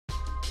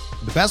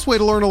The best way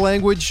to learn a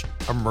language?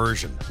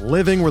 Immersion.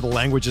 Living where the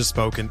language is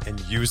spoken and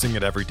using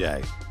it every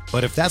day.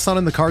 But if that's not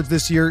in the cards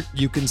this year,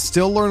 you can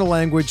still learn a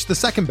language the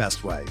second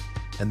best way,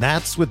 and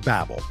that's with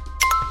Babbel.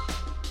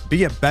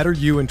 Be a better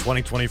you in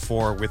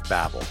 2024 with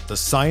Babbel, the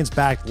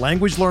science-backed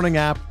language learning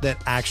app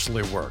that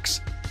actually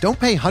works. Don't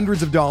pay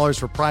hundreds of dollars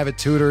for private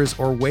tutors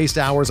or waste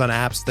hours on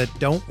apps that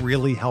don't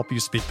really help you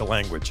speak the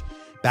language.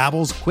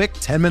 Babbel's quick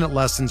 10-minute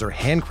lessons are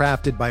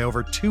handcrafted by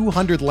over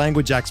 200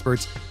 language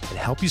experts and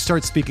help you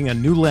start speaking a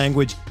new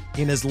language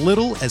in as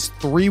little as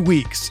 3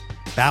 weeks.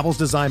 Babbel's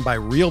designed by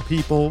real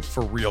people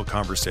for real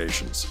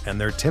conversations,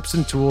 and their tips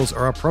and tools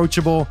are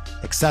approachable,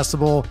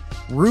 accessible,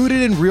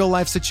 rooted in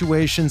real-life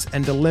situations,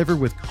 and delivered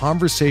with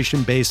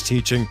conversation-based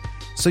teaching,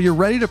 so you're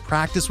ready to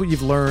practice what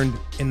you've learned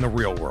in the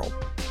real world.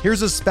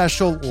 Here's a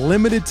special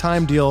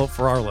limited-time deal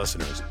for our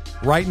listeners.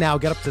 Right now,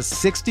 get up to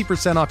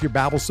 60% off your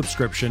Babbel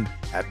subscription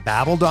at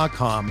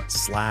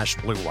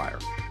babbel.com/Blue Wire.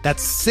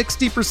 That's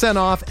 60%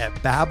 off at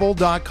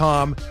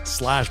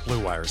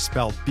babbel.com/Blue Wire,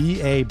 spelled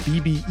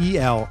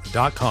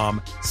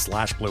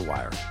BABBEL.com/Blue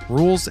Wire.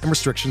 Rules and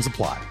restrictions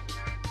apply.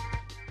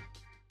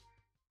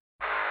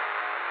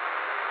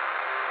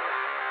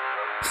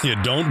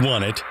 You don't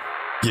want it,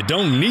 you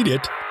don't need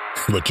it,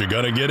 but you're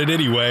gonna get it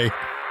anyway.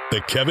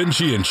 The Kevin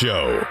Sheehan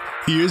Show.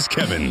 Here's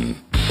Kevin.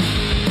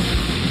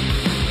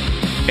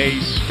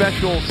 A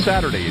special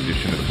Saturday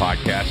edition of the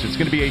podcast. It's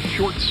going to be a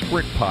short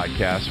sprint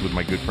podcast with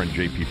my good friend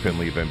JP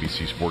Finlay of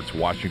NBC Sports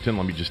Washington.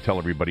 Let me just tell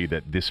everybody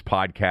that this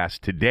podcast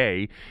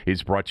today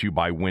is brought to you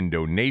by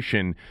Window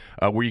Nation,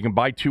 where you can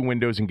buy 2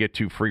 windows and get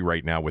 2 free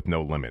right now with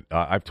no limit.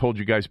 I've told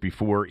you guys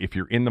before, if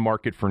you're in the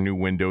market for new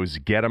windows,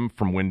 get them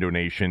from Window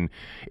Nation.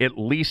 At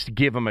least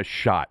give them a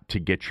shot to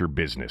get your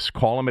business.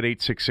 Call them at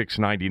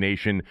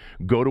 866-90-NATION.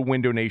 Go to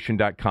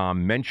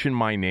windownation.com. Mention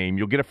my name.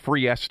 You'll get a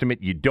free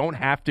estimate. You don't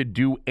have to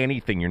do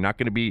anything. You're not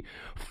going to be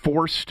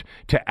forced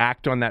to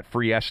act on that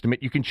free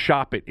estimate. You can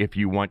shop it if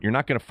you want. You're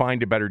not going to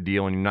find a better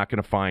deal, and you're not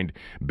going to find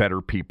better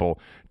people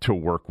to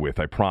work with.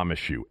 I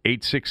promise you.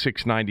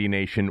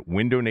 866-90-NATION,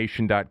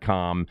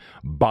 windownation.com.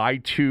 Buy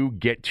 2,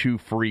 get 2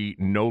 free,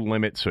 no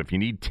limit. So if you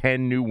need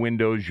 10 new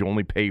windows, you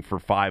only pay for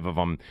 5 of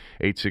them.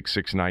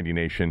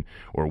 866-90-NATION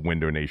or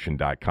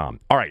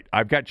windownation.com. All right,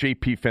 I've got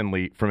JP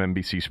Finlay from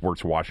NBC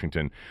Sports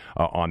Washington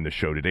on the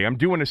show today. I'm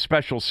doing a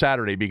special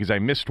Saturday because I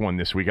missed one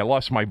this week. I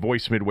lost my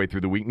voice midway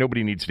through the week.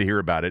 Nobody needs to hear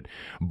about it,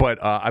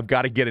 but I've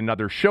got to get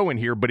another show in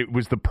here, but it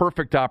was the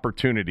perfect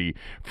opportunity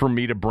for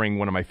me to bring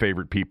one of my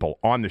favorite people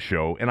on the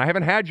show, and I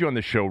haven't had you on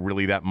the show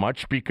really that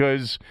much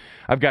because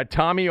I've got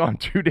Tommy on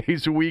 2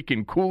 days a week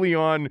and Cooley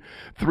on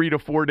 3 to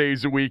 4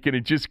 days a week, and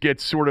it just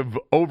gets sort of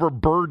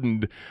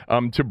overburdened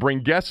to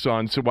bring guests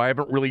on, so I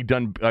haven't really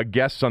done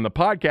guests on the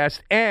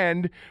podcast.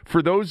 And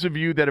for those of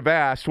you that have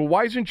asked, well,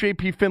 why isn't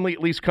JP Finlay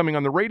at least coming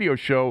on the radio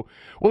show?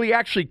 Well, he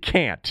actually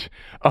can't.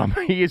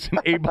 He isn't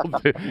able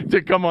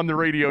to come on the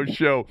radio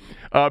show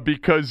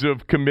because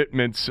of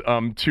commitments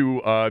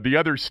to the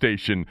other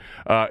station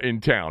in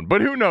town.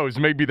 But who knows?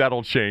 Maybe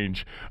that'll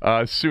change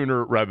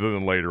sooner rather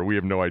than later. We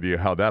have no idea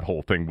how that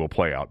whole thing will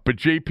play out. But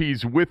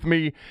JP's with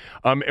me,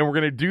 and we're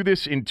going to do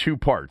this in 2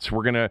 parts.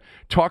 We're going to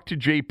talk to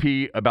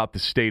JP about the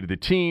state of the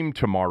team,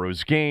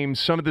 tomorrow's game,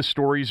 some of the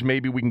stories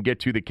maybe we can get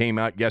to that came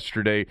out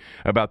yesterday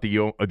about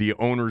the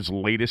owner's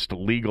latest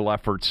legal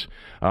efforts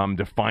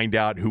to find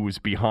out who was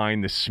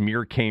behind the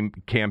smear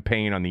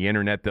campaign on the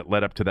internet that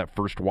led up to that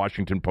first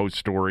Washington Post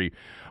story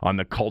on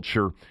the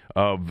culture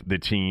of the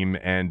team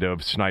and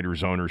of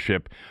Snyder's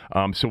ownership.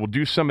 So we'll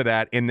do some of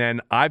that. And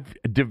then I've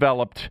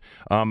developed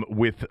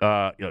with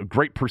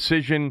great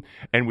precision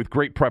and with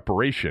great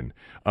preparation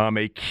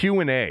a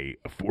Q&A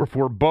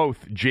for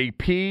both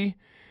JP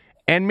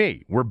and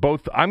me.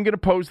 I'm going to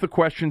pose the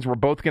questions. We're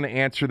both going to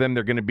answer them.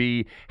 They're going to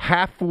be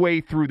halfway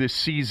through the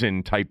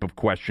season type of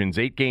questions.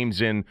 8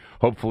 games in,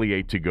 hopefully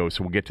 8 to go.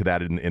 So we'll get to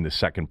that in the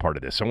second part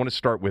of this. I want to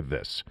start with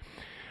this.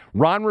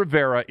 Ron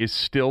Rivera is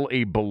still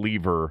a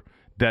believer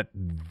that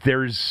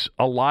there's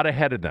a lot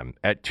ahead of them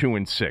at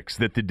 2-6,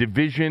 that the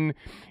division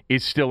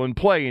is still in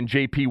play. And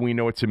JP, we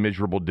know it's a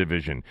miserable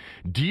division.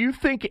 Do you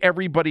think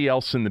everybody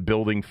else in the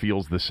building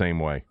feels the same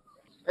way?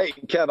 Hey,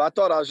 Kev, I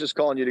thought I was just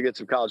calling you to get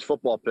some college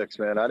football picks,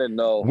 man. I didn't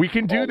know. We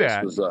can do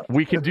that.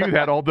 We can do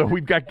that, although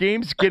we've got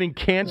games getting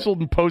canceled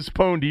and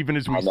postponed even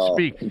as we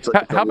speak. It's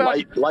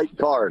a light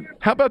card.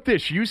 How about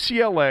this?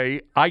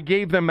 UCLA, I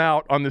gave them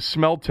out on the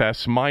smell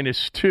test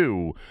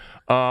 -2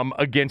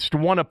 against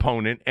one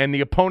opponent, and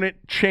the opponent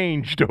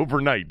changed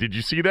overnight. Did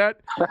you see that?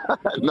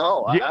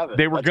 No, I haven't.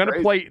 They were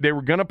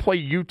going to play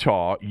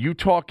Utah.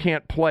 Utah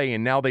can't play,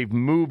 and now they've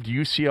moved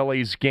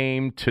UCLA's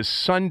game to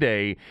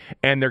Sunday,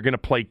 and they're going to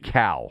play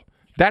Cal.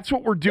 That's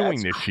what we're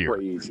doing this year.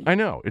 Crazy. I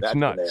know. It's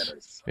nuts.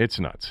 Bananas. It's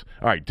nuts.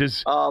 All right.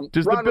 Does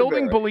the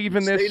building believe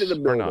in this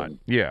or not?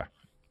 Yeah.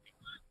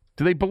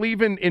 Do they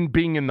believe in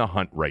being in the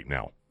hunt right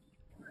now?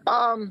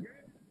 I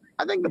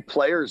think the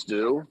players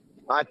do.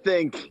 I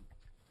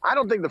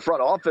don't think the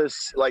front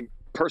office, like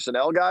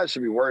personnel guys,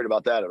 should be worried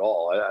about that at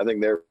all. I think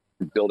they're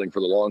building for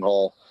the long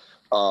haul.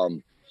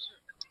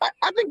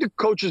 I think the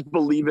coaches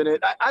believe in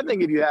it. I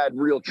think if you had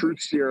real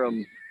truth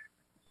serum,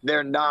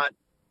 they're not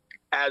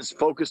as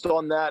focused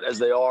on that as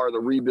they are the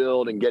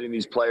rebuild and getting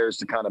these players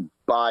to kind of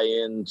buy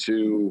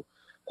into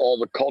all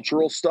the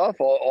cultural stuff,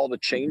 all the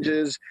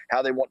changes,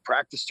 how they want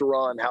practice to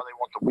run, how they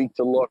want the week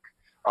to look.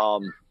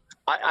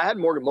 I had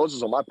Morgan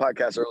Moses on my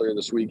podcast earlier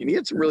this week, and he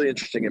had some really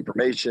interesting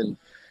information.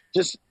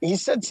 He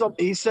said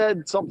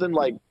something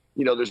like,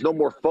 there's no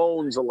more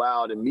phones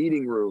allowed in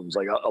meeting rooms.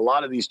 Like a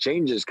lot of these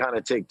changes kind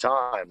of take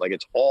time. Like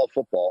it's all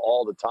football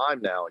all the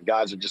time now, and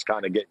guys are just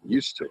kind of getting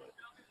used to it.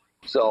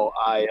 So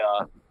and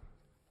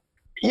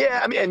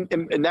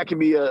that can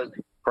be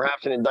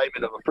perhaps an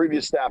indictment of a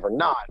previous staff or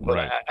not. But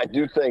right.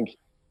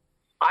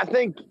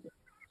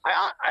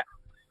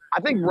 I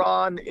think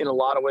Ron, in a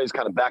lot of ways,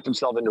 kind of backed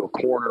himself into a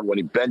corner when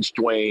he benched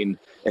Dwayne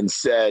and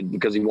said,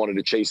 because he wanted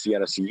to chase the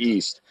NFC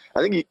East.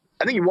 I think he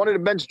wanted to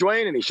bench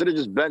Dwayne, and he should have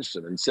just benched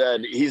him and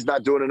said, he's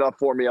not doing enough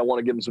for me. I want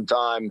to give him some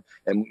time,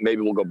 and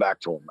maybe we'll go back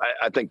to him.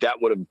 I think that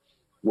would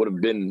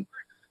have been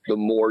the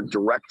more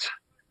direct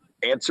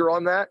answer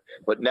on that.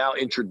 But now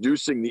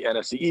introducing the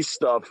NFC East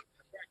stuff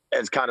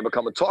has kind of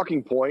become a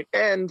talking point.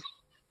 And,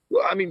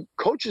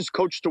 coaches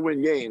coach to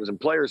win games, and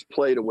players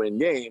play to win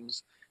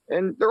games.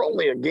 And they're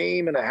only a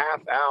game and a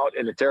half out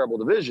in a terrible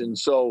division.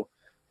 So,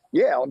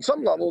 yeah, on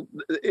some level,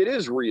 it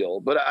is real.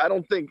 But I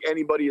don't think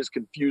anybody is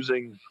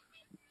confusing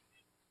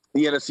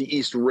the NFC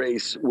East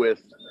race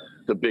with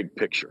the big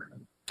picture.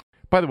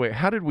 By the way,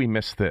 how did we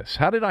miss this?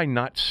 How did I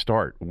not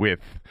start with,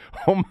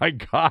 oh, my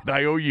God,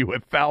 I owe you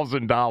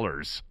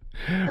 $1,000?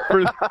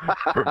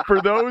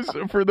 For those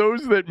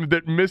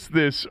that missed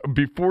this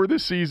before the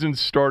season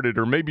started,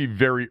 or maybe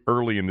very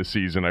early in the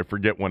season, I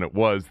forget when it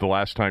was the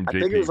last time. I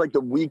think it was like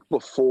the week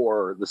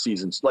before the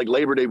season, like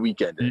Labor Day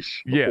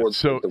weekend-ish. Yeah,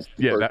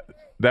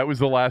 that was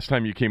the last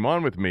time you came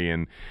on with me,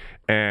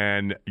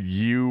 and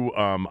you,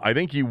 I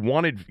think you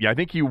wanted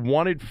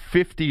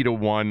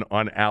 50-1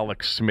 on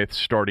Alex Smith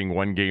starting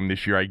one game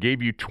this year. I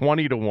gave you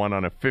 20-1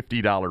 on a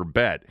 $50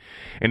 bet,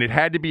 and it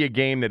had to be a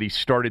game that he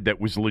started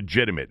that was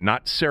legitimate,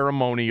 not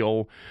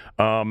ceremonial,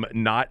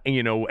 not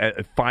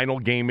a final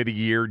game of the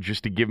year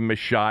just to give him a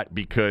shot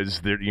because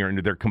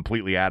they're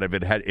completely out of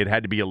it. It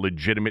had to be a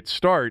legitimate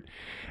start,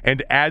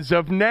 and as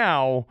of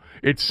now,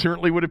 it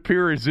certainly would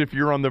appear as if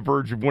you're on the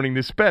verge of winning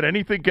this bet.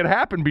 Anything could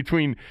happen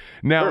between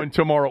now and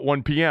tomorrow at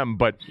 1 p.m.,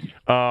 but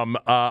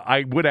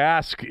I would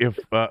ask if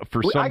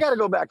for some... I got to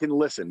go back and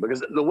listen,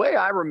 because the way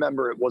I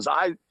remember it was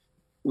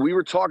we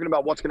were talking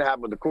about what's going to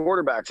happen with the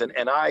quarterbacks,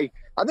 and I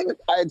think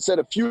I had said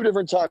a few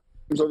different times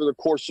over the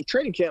course of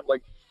training camp,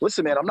 like,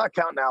 listen, man, I'm not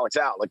counting Alex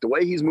out. Like the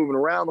way he's moving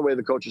around, the way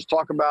the coaches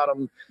talk about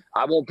him,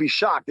 I won't be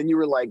shocked. And you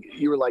were like,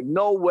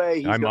 no way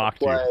he's going to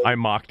play. I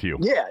mocked you.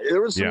 Yeah,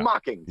 there was some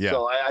mocking. Yeah.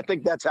 So I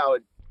think that's how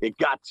it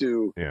got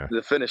to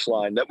the finish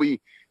line. That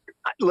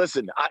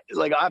listen,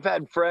 I've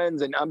had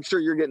friends, and I'm sure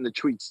you're getting the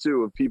tweets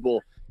too of people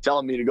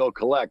telling me to go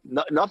collect.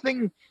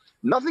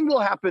 Nothing will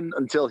happen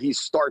until he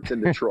starts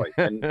in Detroit.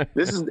 And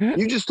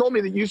you just told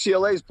me that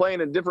UCLA is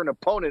playing a different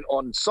opponent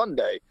on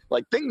Sunday.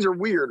 Like, things are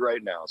weird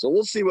right now. So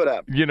we'll see what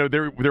happens.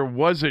 There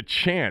was a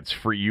chance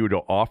for you to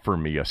offer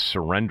me a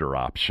surrender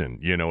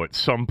option, at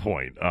some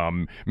point.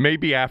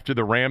 Maybe after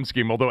the Rams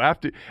game, although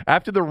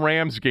after the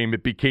Rams game,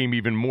 it became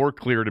even more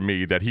clear to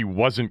me that he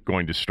wasn't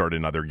going to start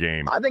another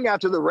game. I think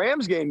after the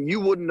Rams game,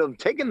 you wouldn't have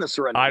taken the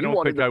surrender. I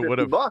don't think I would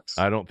have.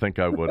 I don't think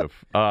I would have.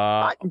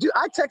 I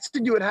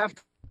texted you at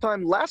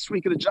halftime last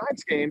week of the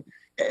Giants game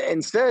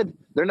and said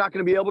they're not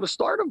going to be able to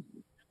start him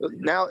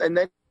now. And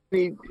then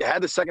he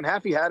had the second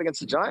half he had against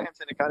the Giants,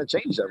 and it kind of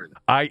changed everything.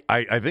 I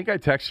think I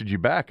texted you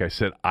back. I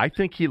said, I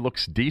think he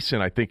looks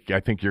decent. I think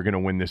you're going to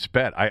win this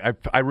bet.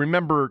 I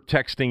remember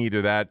texting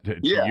either that to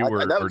you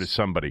or to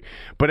somebody.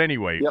 But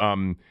anyway,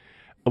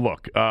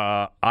 look,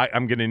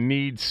 I'm going to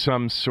need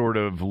some sort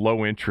of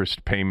low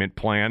interest payment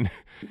plan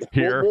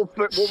here. We'll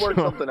work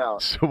something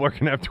out. So we're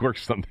going to have to work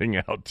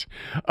something out.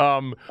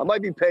 I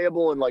might be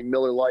payable in like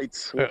Miller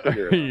Lights. We'll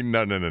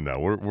No.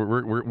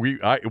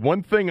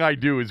 One thing I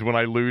do is when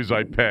I lose,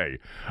 I pay.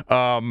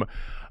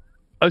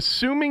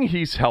 Assuming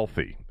he's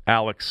healthy,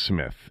 Alex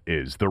Smith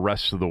is the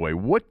rest of the way.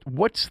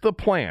 What's the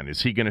plan?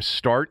 Is he going to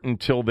start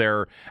until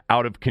they're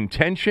out of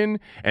contention,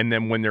 and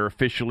then when they're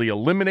officially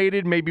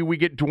eliminated, maybe we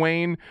get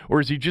Dwayne, or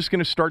is he just going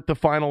to start the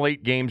final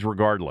 8 games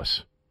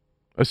regardless?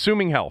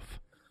 Assuming health.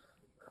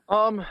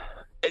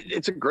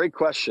 It's a great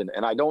question,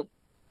 and I don't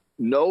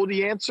know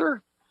the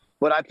answer,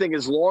 but I think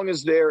as long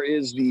as there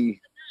is the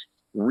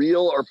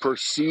real or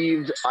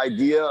perceived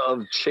idea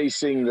of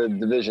chasing the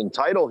division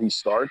title, he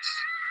starts.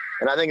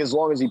 And I think as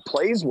long as he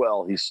plays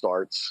well, he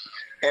starts.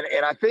 And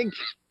I think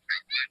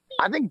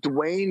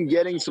Dwayne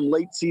getting some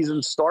late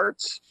season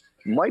starts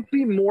might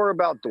be more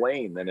about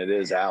Dwayne than it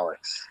is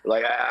Alex.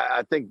 Like,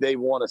 I think they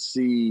want to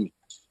see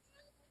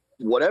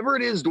whatever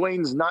it is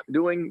Dwayne's not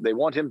doing, they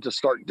want him to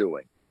start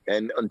doing.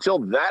 And until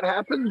that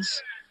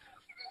happens,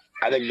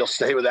 I think they'll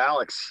stay with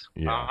Alex.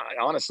 Yeah.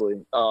 Honestly,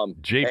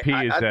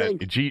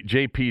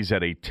 JP's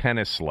at a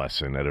tennis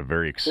lesson at a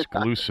very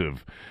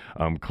exclusive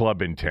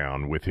club in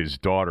town with his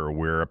daughter,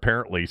 where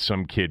apparently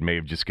some kid may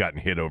have just gotten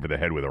hit over the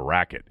head with a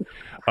racket.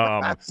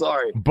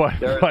 Sorry, but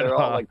they're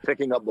all like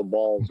picking up the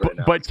balls right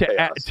now. But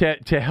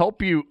to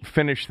help you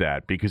finish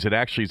that, because it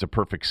actually is a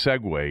perfect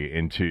segue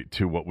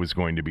into what was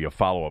going to be a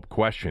follow-up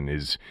question,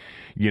 is,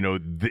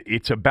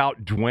 it's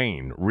about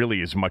Dwayne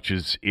really as much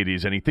as it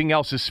is anything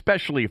else,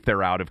 especially if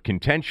they're out of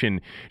contention.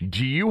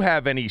 Do you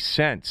have any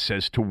sense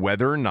as to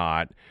whether or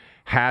not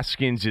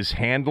Haskins is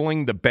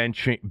handling the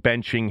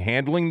benching,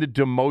 handling the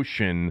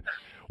demotion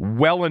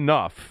well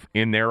enough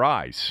in their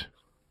eyes?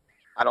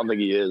 I don't think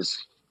he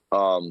is.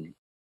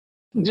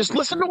 Just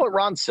listen to what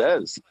Ron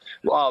says.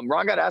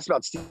 Ron got asked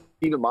about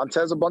Steven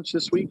Montez a bunch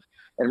this week,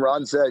 and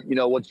Ron said,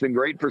 what's been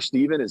great for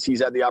Steven is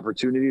he's had the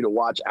opportunity to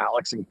watch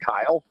Alex and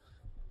Kyle.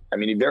 I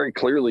mean, he very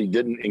clearly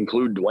didn't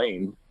include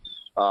Dwayne.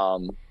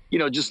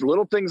 Just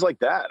little things like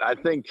that. I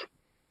think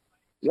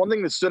one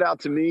thing that stood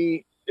out to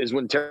me is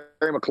when Terry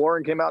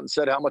McLaurin came out and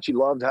said how much he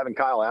loved having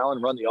Kyle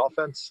Allen run the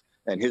offense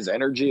and his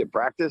energy at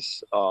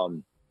practice.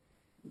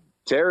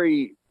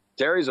 Terry's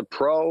a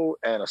pro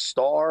and a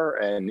star,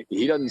 and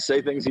he doesn't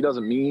say things he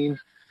doesn't mean.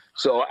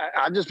 So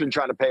I've just been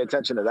trying to pay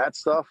attention to that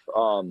stuff.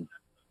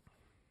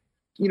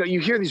 You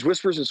hear these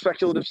whispers and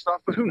speculative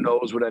stuff, but who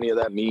knows what any of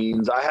that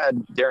means. I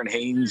had Darren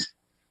Haynes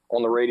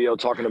on the radio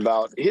talking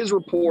about his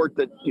report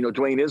that,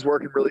 Dwayne is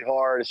working really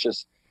hard. It's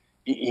just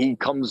he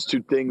comes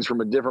to things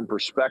from a different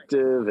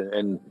perspective,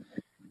 and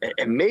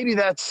maybe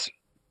that's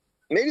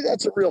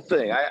a real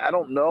thing. I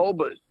don't know,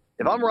 but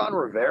if I'm Ron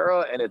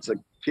Rivera and it's a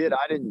kid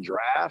I didn't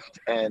draft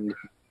and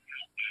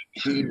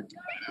he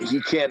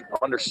can't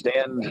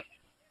understand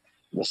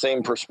the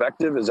same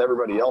perspective as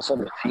everybody else on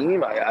the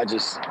team,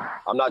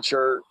 I'm not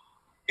sure.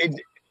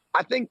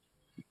 I think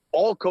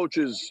all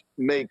coaches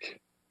make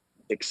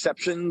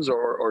exceptions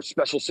or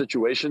special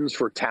situations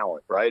for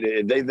talent, right?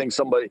 If they think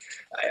somebody,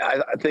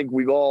 I think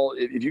we've all,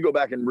 if you go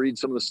back and read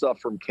some of the stuff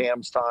from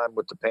Cam's time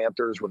with the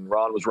Panthers when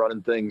Ron was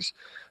running things,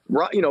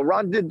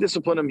 Ron did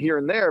discipline him here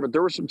and there, but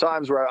there were some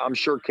times where I'm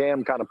sure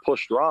Cam kind of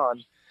pushed Ron,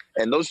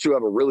 and those two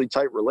have a really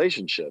tight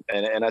relationship.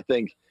 And I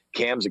think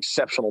Cam's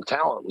exceptional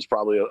talent was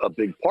probably a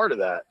big part of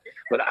that.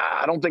 But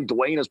I don't think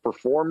Dwayne has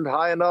performed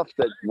high enough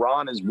that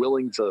Ron is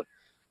willing to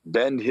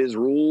bend his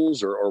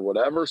rules or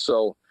whatever.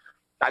 So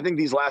I think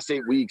these last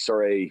 8 weeks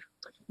are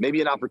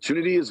maybe an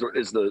opportunity is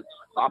the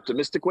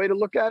optimistic way to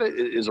look at it,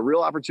 is a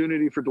real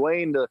opportunity for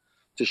Dwayne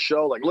to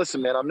show, like,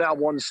 listen, man, I'm now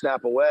one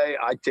snap away.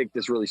 I take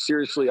this really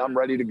seriously. I'm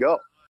ready to go.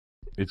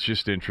 It's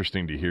just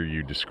interesting to hear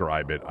you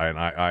describe it.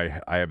 I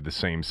have the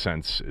same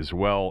sense as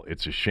well.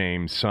 It's a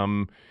shame.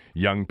 Some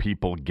young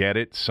people get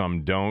it,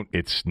 some don't.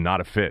 It's not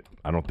a fit.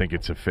 I don't think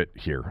it's a fit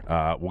here.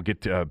 We'll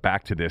get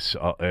back to this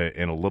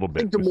in a little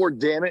bit. I think the more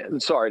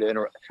damage, sorry to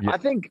interrupt. Yeah. I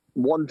think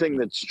one thing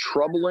that's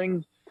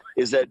troubling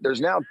is that there's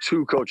now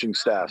 2 coaching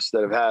staffs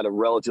that have had a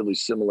relatively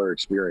similar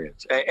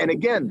experience. And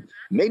again,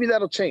 maybe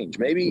that'll change.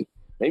 Maybe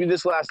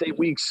this last 8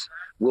 weeks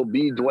will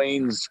be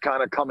Dwayne's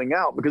kind of coming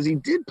out, because he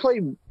did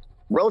play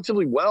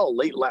relatively well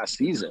late last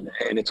season,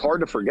 and it's hard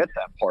to forget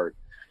that part.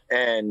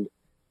 And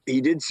he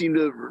did seem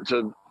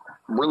to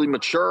really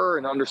mature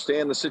and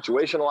understand the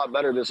situation a lot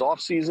better this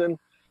offseason.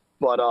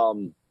 But,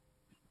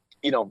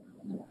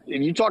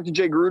 if you talk to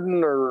Jay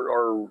Gruden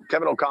or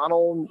Kevin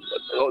O'Connell,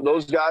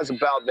 those guys,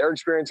 about their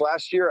experience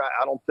last year,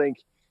 I don't think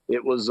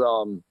it was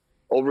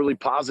overly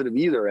positive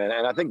either.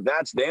 And I think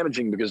that's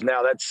damaging, because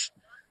now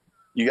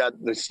you got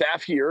the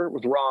staff here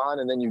with Ron,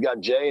 and then you've got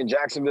Jay in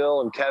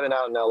Jacksonville and Kevin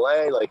out in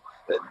LA. Like,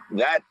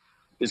 that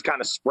is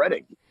kind of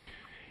spreading.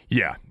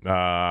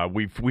 Yeah,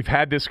 we've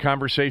had this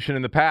conversation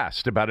in the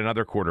past about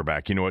another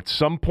quarterback. At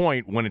some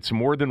point when it's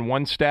more than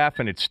one staff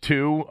and it's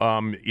 2,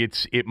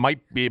 it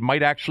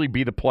might actually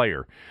be the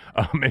player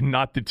and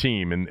not the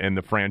team and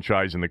the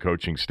franchise and the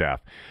coaching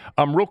staff.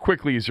 Real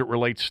quickly, as it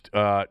relates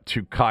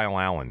to Kyle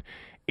Allen,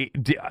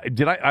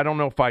 I don't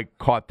know if I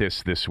caught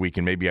this week,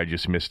 and maybe I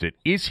just missed it.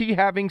 Is he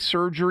having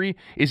surgery?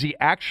 Is he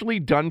actually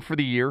done for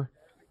the year?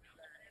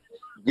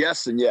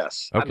 Yes and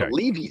yes. Okay. I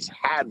believe he's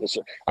had this.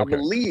 I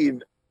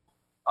believe.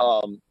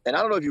 And I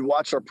don't know if you've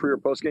watched our pre or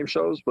post game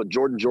shows, but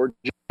Jordan George,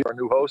 our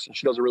new host, and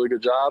she does a really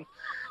good job.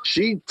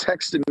 She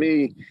texted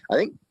me,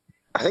 I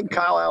think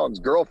Kyle Allen's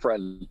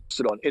girlfriend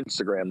posted on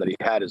Instagram that he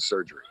had his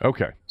surgery.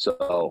 Okay.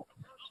 So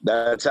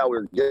that's how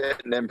we're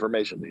getting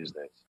information these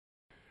days.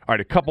 All right,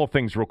 a couple of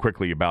things real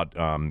quickly about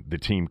the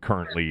team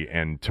currently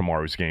and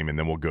tomorrow's game, and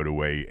then we'll go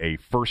to a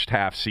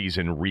first-half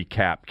season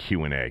recap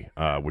Q&A,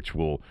 which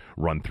we'll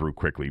run through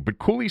quickly. But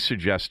Cooley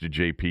suggested,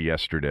 JP,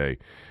 yesterday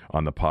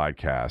on the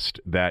podcast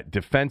that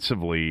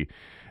defensively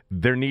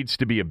there needs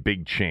to be a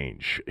big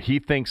change. He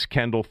thinks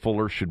Kendall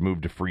Fuller should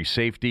move to free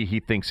safety. He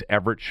thinks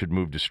Everett should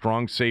move to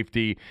strong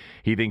safety.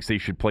 He thinks they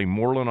should play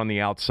Moreland on the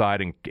outside,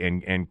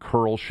 and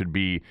Curl should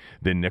be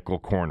the nickel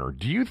corner.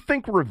 Do you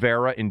think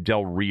Rivera and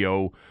Del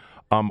Rio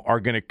are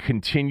going to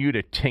continue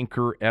to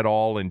tinker at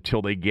all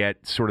until they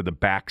get sort of the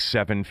back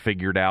 7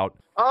 figured out?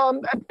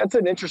 That's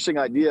an interesting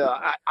idea.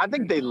 I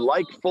think they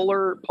like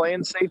Fuller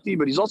playing safety,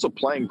 but he's also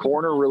playing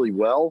corner really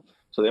well,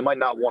 so they might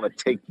not want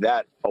to take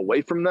that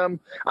away from them.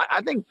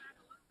 I think,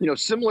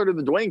 similar to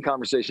the Dwayne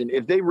conversation,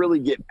 if they really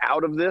get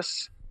out of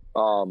this,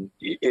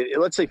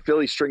 let's say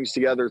Philly strings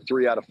together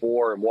 3 out of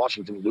 4 and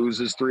Washington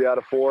loses 3 out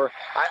of 4,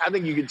 I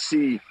think you could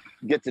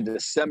get to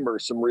December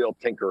some real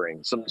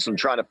tinkering, some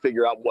trying to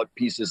figure out what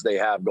pieces they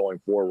have going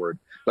forward.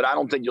 But I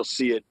don't think you'll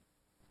see it.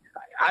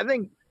 I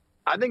think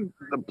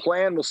the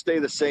plan will stay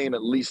the same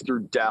at least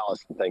through Dallas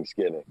and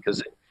Thanksgiving,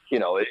 because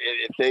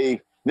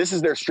this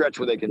is their stretch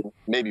where they can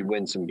maybe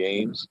win some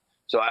games.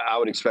 So I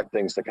would expect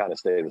things to kind of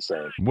stay the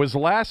same. Was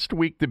last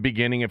week the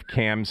beginning of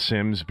Cam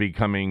Sims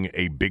becoming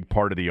a big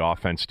part of the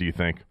offense, do you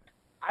think?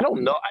 I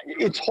don't know.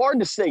 It's hard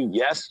to say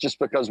yes, just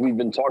because we've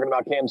been talking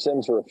about Cam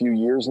Sims for a few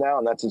years now,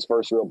 and that's his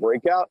first real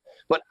breakout.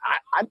 But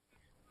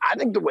I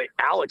think the way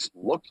Alex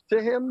looked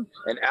to him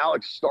and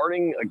Alex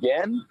starting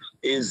again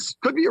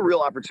could be a real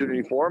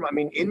opportunity for him. I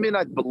mean, Inman,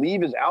 I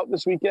believe, is out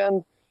this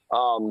weekend.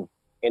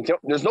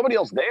 There's nobody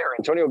else there.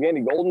 Antonio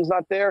Gandy-Golden's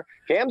not there.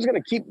 Cam's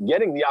going to keep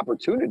getting the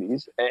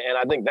opportunities, and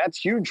I think that's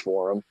huge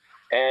for him.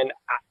 And,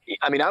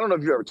 I don't know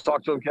if you've ever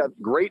talked to him, Kev.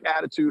 Great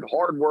attitude,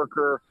 hard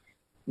worker,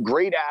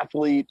 great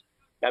athlete.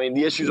 I mean,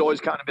 the issue's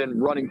always kind of been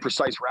running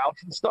precise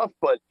routes and stuff,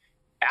 but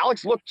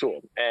Alex looked to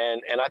him,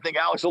 and I think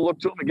Alex will look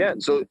to him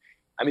again. So,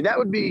 that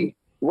would be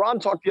 – Ron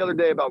talked the other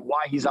day about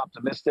why he's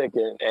optimistic,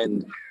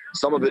 and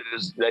some of it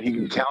is that he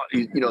can count –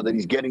 that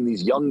he's getting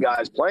these young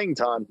guys playing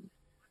time.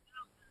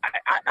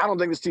 I don't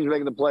think this team's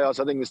making the playoffs.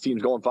 I think this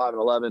team's going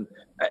 5-11.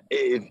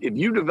 If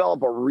you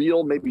develop a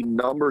real, maybe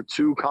number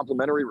 2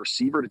 complementary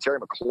receiver to Terry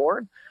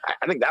McLaurin,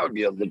 I think that would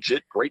be a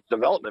legit great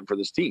development for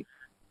this team.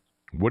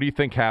 What do you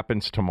think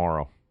happens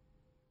tomorrow?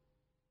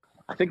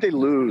 I think they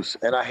lose,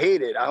 and I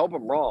hate it. I hope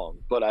I'm wrong,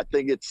 but I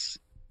think it's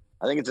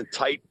a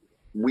tight,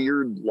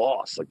 weird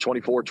loss, like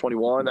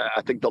 24-21.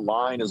 I think the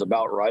line is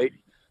about right.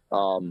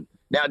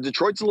 Now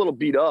Detroit's a little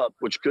beat up,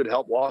 which could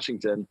help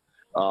Washington.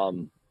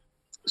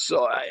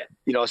 So,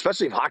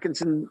 especially if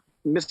Hawkinson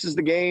misses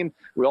the game,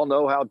 we all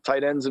know how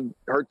tight ends have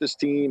hurt this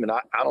team, and I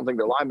don't think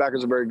their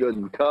linebackers are very good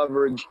in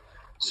coverage.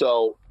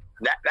 So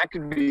that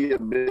could be a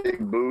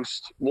big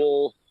boost.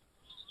 Well,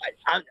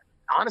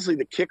 honestly,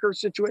 the kicker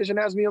situation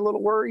has me a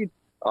little worried.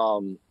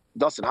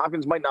 Dustin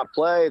Hopkins might not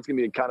play. It's going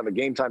to be kind of a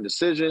game-time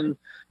decision.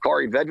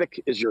 Kari Vedvik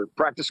is your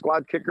practice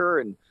squad kicker,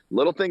 and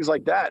little things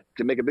like that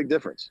can make a big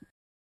difference.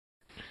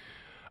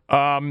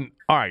 All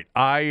right.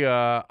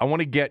 I want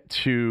to get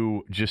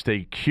to just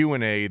a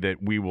Q&A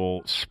that we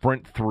will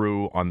sprint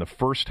through on the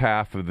first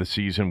half of the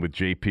season with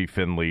JP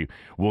Finlay.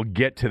 We'll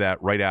get to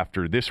that right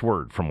after this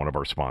word from one of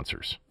our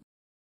sponsors.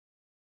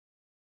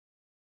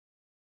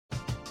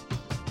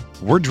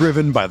 We're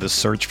driven by the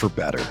search for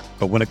better.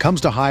 But when it comes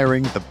to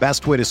hiring, the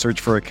best way to search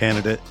for a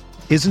candidate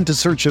isn't to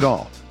search at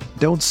all.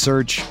 Don't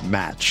search,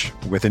 match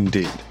with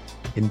Indeed.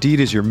 Indeed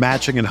is your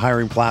matching and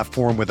hiring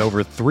platform with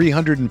over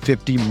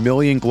 350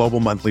 million global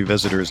monthly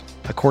visitors,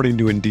 according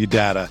to Indeed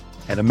data,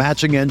 and a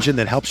matching engine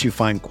that helps you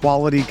find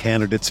quality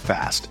candidates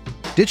fast.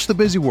 Ditch the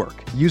busy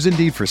work. Use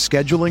Indeed for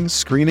scheduling,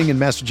 screening, and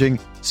messaging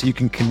so you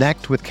can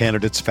connect with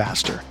candidates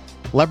faster.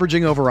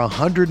 Leveraging over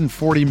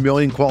 140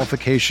 million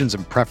qualifications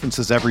and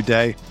preferences every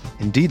day,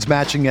 Indeed's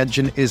matching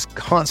engine is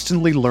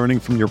constantly learning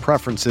from your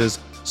preferences,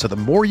 so the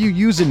more you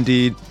use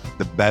Indeed,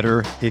 the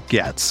better it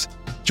gets.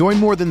 Join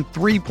more than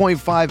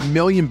 3.5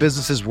 million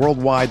businesses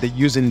worldwide that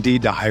use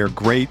Indeed to hire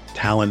great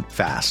talent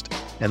fast.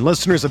 And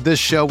listeners of this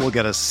show will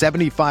get a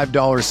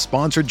 $75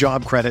 sponsored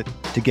job credit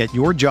to get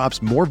your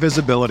jobs more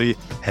visibility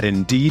at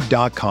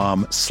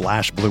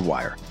Indeed.com/Blue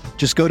Wire.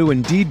 Just go to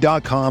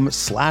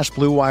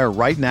Indeed.com/Blue Wire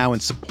right now and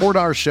support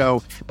our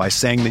show by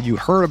saying that you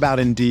heard about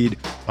Indeed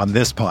on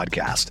this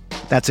podcast.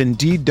 That's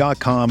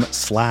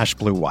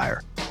Indeed.com/Blue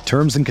Wire.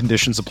 Terms and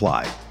conditions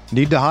apply.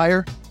 Need to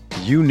hire?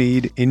 You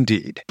need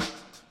Indeed.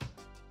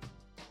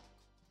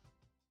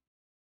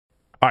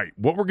 All right,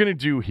 what we're going to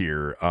do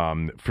here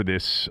for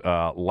this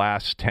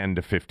last 10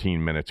 to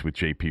 15 minutes with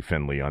JP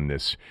Finlay on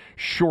this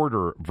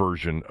shorter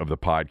version of the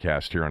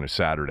podcast here on a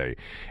Saturday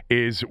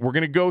is we're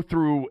going to go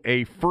through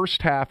a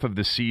first half of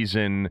the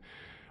season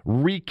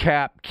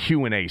recap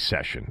Q&A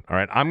session. All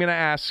right, I'm going to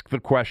ask the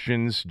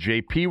questions,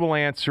 JP will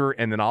answer,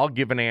 and then I'll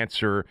give an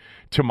answer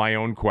to my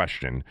own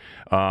question.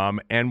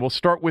 And we'll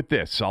start with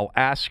this. I'll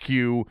ask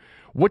you,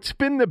 what's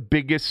been the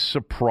biggest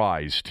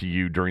surprise to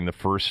you during the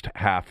first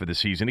half of the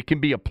season? It can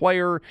be a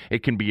player,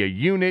 it can be a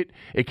unit,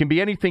 it can be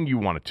anything you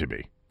want it to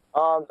be.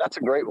 That's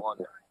a great one.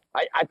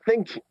 I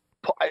think,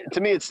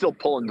 to me, it's still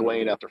pulling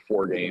Dwayne after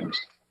 4 games.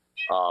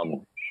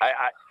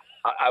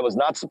 I was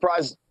not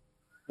surprised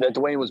that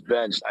Dwayne was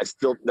benched.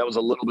 That was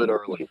a little bit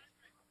early.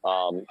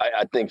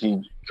 I think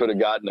he could have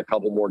gotten a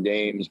couple more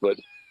games, but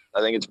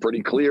I think it's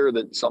pretty clear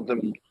that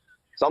something's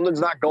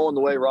not going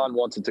the way Ron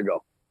wants it to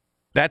go.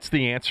 That's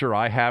the answer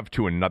I have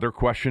to another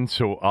question,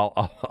 so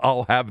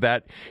I'll have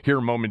that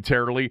here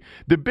momentarily.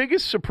 The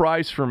biggest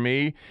surprise for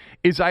me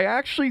is I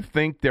actually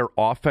think their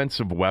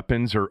offensive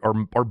weapons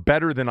are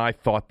better than I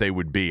thought they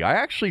would be. I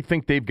actually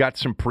think they've got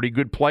some pretty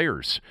good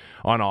players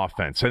on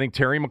offense. I think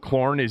Terry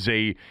McLaurin is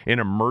an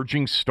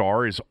emerging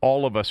star, as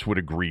all of us would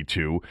agree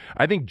to.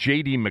 I think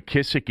J.D.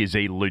 McKissick is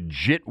a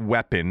legit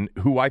weapon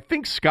who I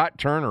think Scott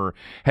Turner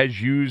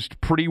has used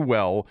pretty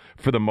well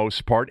for the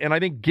most part, and I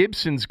think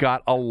Gibson's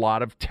got a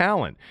lot of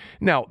talent.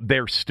 Now,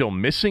 they're still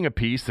missing a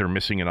piece. They're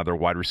missing another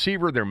wide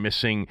receiver. They're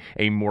missing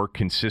a more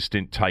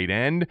consistent tight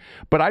end.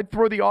 But I'd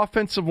throw the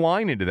offensive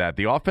line into that.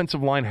 The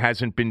offensive line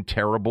hasn't been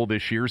terrible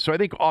this year. So I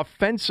think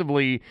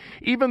offensively,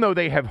 even though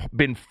they have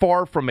been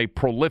far from a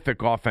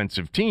prolific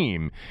offensive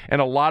team, and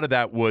a lot of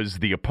that was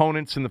the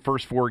opponents in the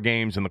first 4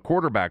 games and the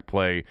quarterback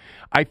play,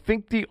 I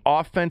think the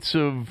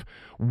offensive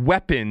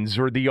weapons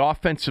or the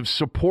offensive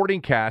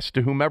supporting cast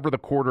to whomever the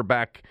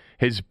quarterback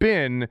has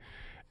been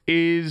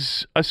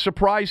is a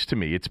surprise to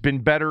me. It's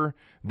been better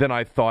than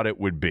I thought it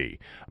would be.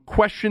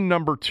 Question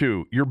number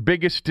 2, your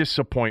biggest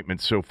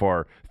disappointment so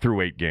far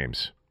through 8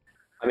 games?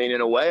 I mean, in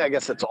a way, I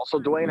guess it's also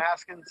Dwayne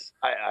Haskins.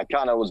 I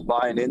kind of was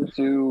buying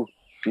into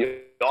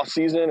the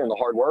offseason and the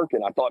hard work,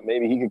 and I thought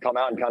maybe he could come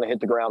out and kind of hit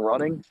the ground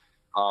running.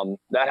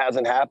 That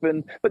hasn't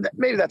happened, but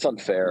maybe that's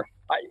unfair.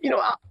 I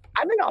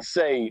think I'll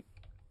say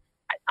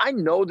I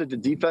know that the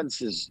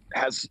defense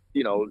has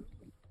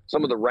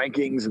some of the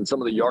rankings and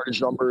some of the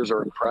yardage numbers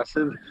are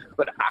impressive,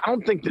 but I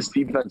don't think this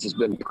defense has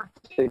been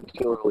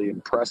particularly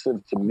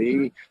impressive to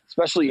me,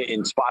 especially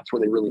in spots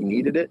where they really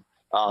needed it.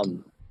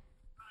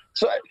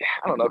 So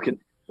I don't know.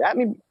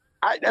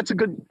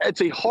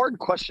 It's a hard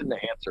question to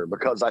answer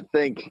because I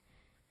think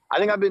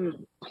I've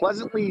been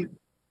pleasantly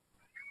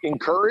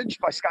encouraged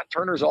by Scott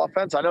Turner's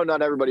offense. I know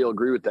not everybody will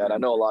agree with that. I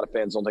know a lot of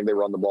fans don't think they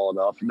run the ball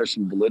enough, and there's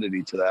some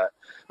validity to that.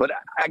 But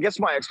I guess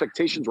my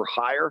expectations were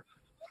higher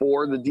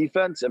for the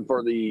defense and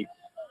for the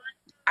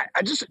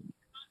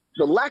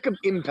lack of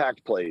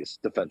impact plays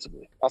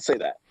defensively. I'll say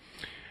that.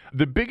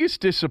 The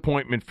biggest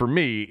disappointment for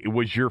me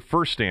was your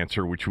first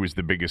answer, which was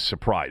the biggest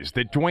surprise,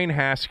 that Dwayne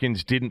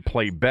Haskins didn't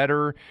play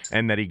better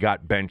and that he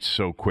got benched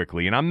so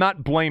quickly. And I'm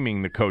not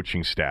blaming the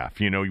coaching staff.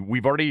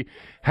 We've already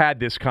had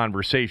this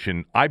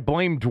conversation. I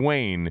blame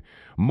Dwayne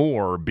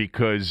more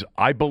because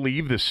I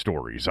believe the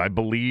stories. I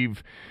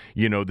believe,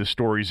 the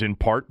stories in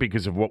part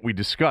because of what we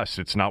discussed.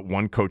 It's not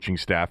one coaching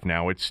staff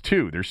now, it's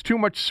 2. There's too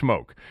much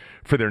smoke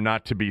for there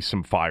not to be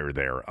some fire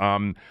there.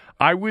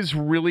 I was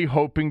really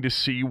hoping to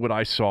see what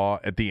I saw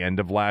at the end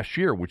of last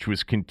year, which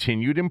was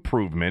continued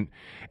improvement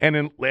and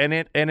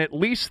at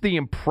least the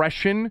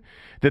impression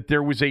that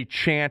there was a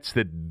chance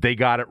that they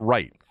got it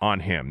right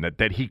on him,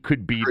 that he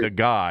could be the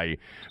guy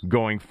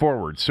going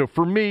forward. So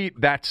for me,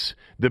 that's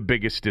the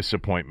biggest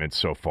disappointment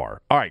so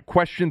far. All right,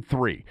 question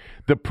 3.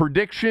 The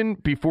prediction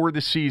before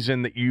the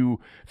season that you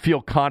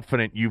feel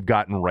confident you've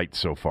gotten right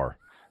so far.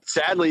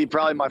 Sadly,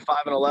 probably my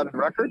 5-11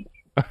 record.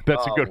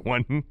 That's a good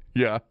one.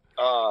 Yeah.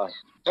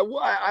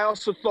 I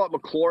also thought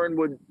McLaurin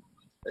would,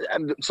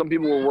 and some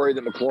people were worried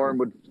that McLaurin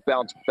would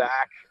bounce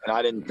back, and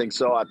I didn't think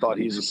so. I thought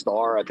he's a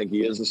star. I think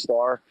he is a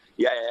star.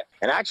 Yeah,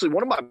 and actually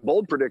one of my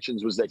bold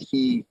predictions was that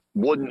he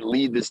wouldn't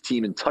lead this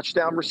team in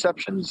touchdown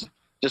receptions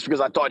just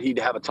because I thought he'd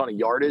have a ton of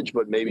yardage,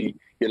 but maybe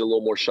get a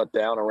little more shut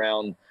down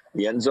around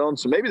the end zone.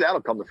 So maybe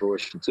that'll come to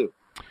fruition too.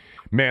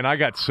 Man, I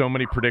got so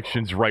many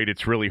predictions right,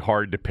 it's really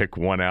hard to pick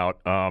one out.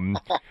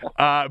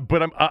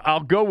 But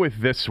I'll go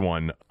with this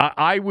one.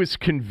 I was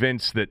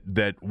convinced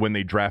that when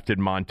they drafted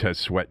Montez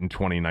Sweat in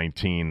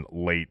 2019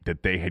 late,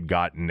 that they had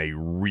gotten a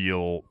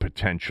real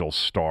potential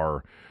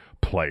star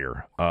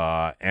player.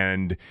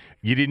 And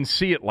you didn't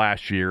see it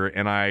last year,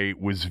 and I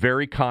was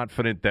very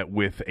confident that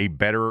with a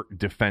better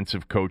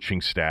defensive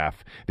coaching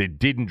staff that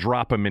didn't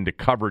drop him into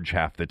coverage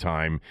half the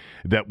time,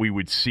 that we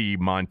would see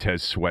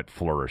Montez Sweat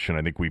flourish, and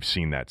I think we've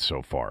seen that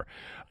so far.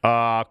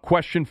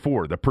 Question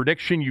 4, the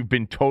prediction you've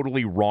been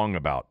totally wrong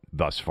about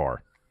thus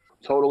far.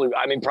 Totally.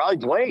 I mean, probably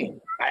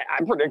Dwayne.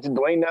 I predicted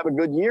Dwayne to have a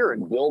good year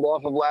and build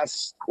off of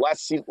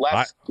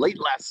late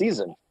last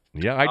season.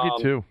 Yeah,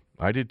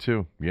 I did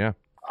too. Yeah.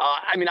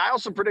 I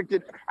also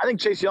predicted – I think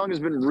Chase Young has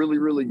been really,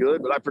 really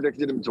good, but I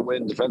predicted him to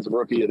win Defensive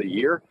Rookie of the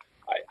Year.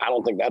 I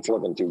don't think that's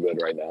looking too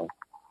good right now.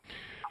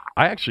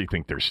 I actually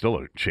think there's still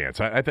a chance.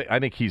 I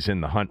think he's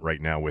in the hunt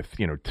right now with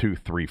 2,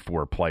 3,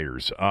 4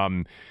 players.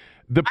 I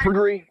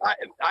agree.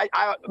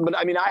 But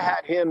I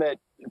had him at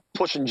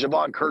pushing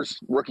Javon Curse's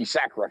rookie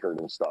sack record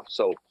and stuff.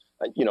 So –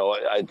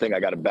 I think I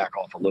got to back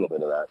off a little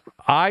bit of that.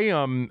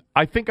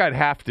 I think I'd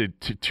have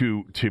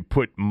to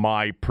put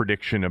my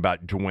prediction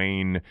about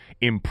Dwayne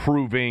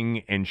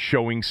improving and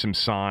showing some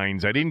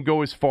signs. I didn't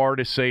go as far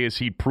to say as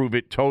he'd prove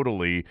it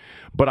totally,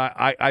 but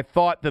I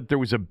thought that there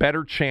was a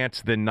better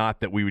chance than not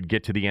that we would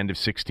get to the end of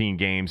 16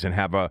 games and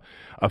have a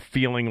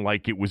feeling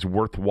like it was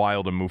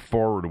worthwhile to move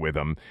forward with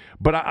him.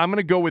 But I'm going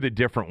to go with a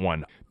different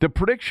one. The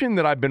prediction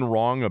that I've been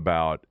wrong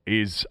about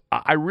is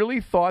I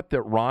really thought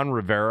that Ron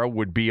Rivera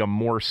would be a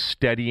more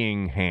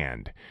steadying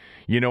hand.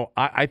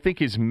 I think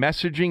his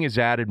messaging has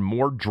added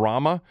more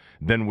drama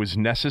than was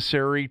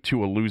necessary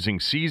to a losing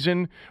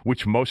season,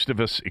 which most of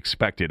us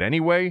expected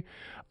anyway.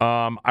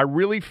 I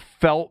really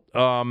felt,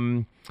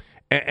 and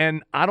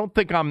I don't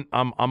think I'm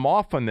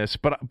off on this,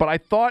 but I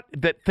thought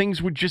that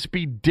things would just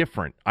be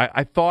different.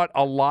 I thought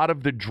a lot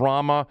of the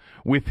drama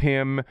with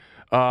him,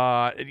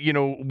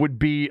 would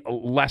be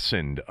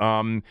lessened.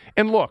 And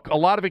look, a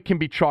lot of it can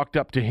be chalked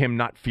up to him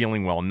not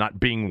feeling well, not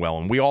being well,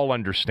 and we all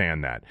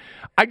understand that.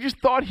 I just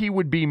thought he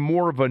would be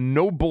more of a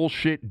no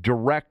bullshit,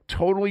 direct,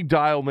 totally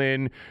dialed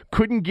in,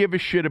 couldn't give a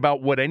shit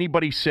about what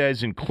anybody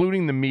says,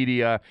 including the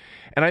media.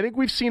 And I think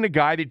we've seen a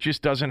guy that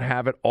just doesn't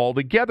have it all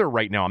together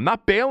right now. I'm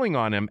not bailing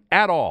on him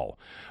at all.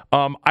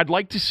 I'd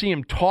like to see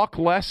him talk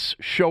less,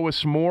 show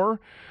us more.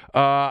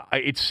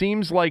 It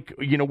seems like,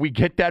 we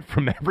get that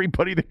from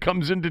everybody that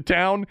comes into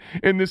town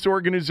in this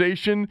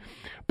organization.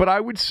 But I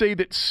would say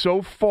that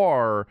so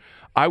far,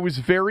 I was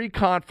very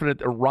confident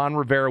that Ron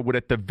Rivera would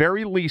at the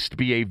very least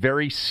be a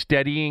very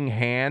steadying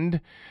hand.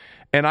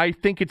 And I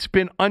think it's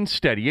been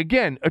unsteady.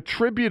 Again,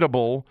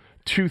 attributable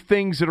to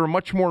things that are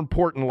much more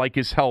important, like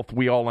his health.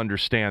 We all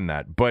understand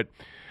that. But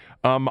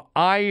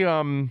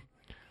I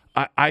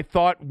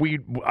thought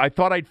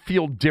I'd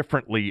feel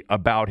differently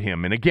about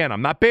him. And again,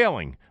 I'm not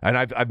bailing. And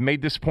I've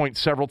made this point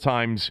several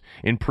times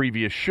in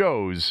previous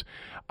shows.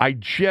 I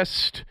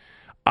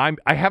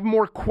have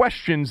more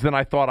questions than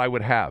I thought I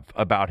would have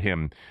about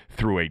him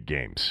through 8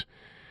 games.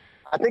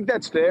 I think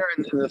that's fair.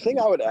 And the thing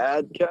I would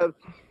add, Kev,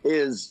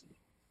 is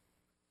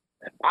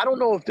I don't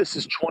know if this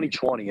is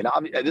 2020, and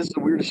this is the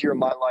weirdest year of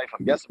my life.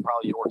 I'm guessing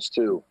probably yours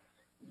too.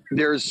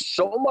 There's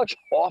so much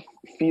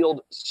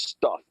off-field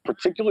stuff,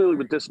 particularly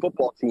with this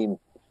football team,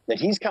 that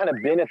he's kind of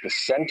been at the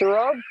center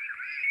of.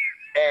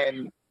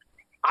 And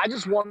I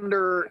just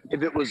wonder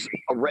if it was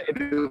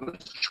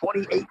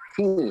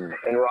 2018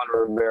 and Ron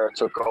Rivera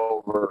took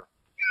over,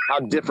 how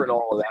different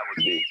all of that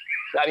would be.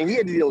 I mean, he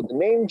had to deal with the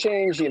name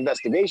change, the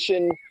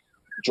investigation,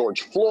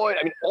 George Floyd.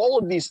 I mean, all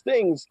of these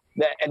things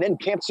and then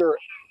cancer.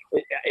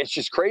 It's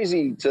just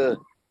crazy to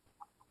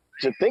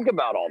think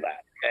about all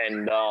that.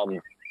 And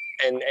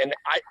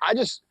I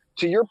just,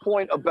 to your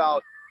point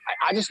about,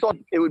 I just thought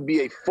it would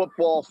be a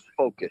football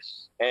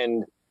focus.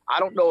 And I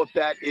don't know if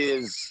that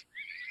is,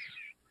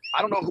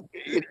 I don't know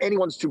if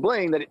anyone's to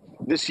blame that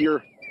this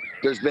year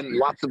there's been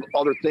lots of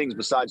other things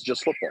besides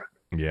just football.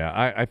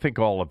 Yeah, I think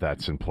all of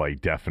that's in play,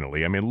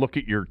 definitely. I mean, look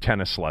at your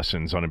tennis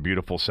lessons on a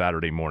beautiful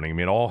Saturday morning. I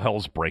mean, all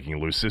hell's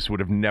breaking loose. This would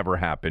have never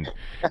happened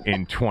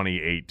in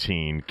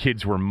 2018.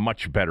 Kids were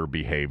much better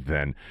behaved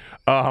then.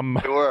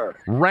 They were.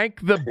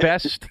 Rank the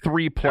best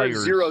 3 players.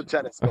 There's zero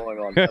tennis going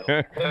on.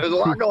 There's a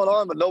lot going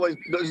on, but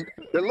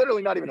they're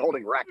literally not even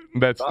holding rackets.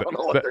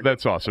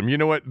 That's awesome. You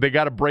know what? They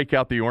got to break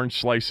out the orange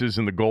slices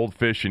and the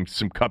goldfish and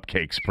some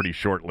cupcakes pretty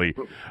shortly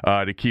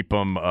to keep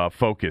them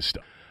focused.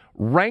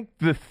 Rank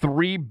the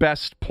 3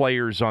 best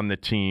players on the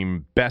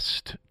team,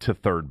 best to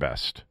third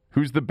best.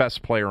 Who's the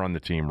best player on the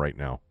team right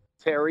now?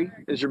 Terry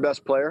is your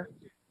best player.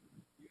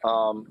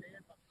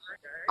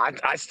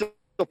 I still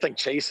think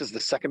Chase is the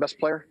second best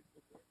player.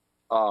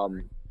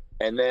 And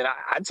then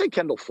I'd say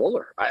Kendall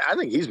Fuller. I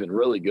think he's been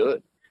really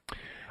good.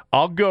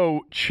 I'll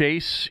go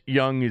Chase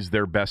Young is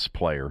their best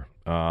player.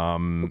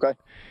 Okay.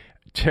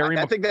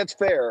 I think that's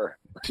fair.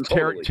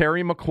 Totally.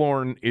 Terry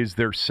McLaurin is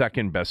their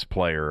second best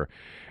player.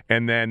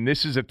 And then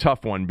this is a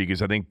tough one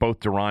because I think both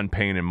Deron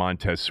Payne and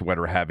Montez Sweat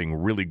are having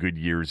really good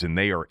years, and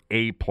they are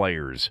A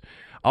players.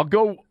 I'll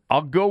go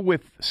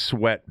with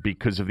Sweat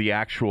because of the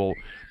actual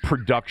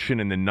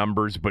production and the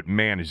numbers, but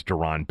man, is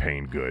Deron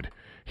Payne good.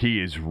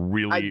 He is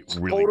really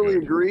good. I totally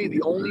agree.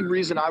 The only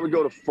reason I would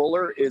go to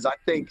Fuller is I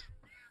think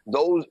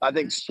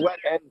Sweat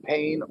and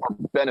Payne are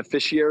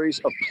beneficiaries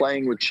of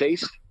playing with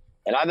Chase,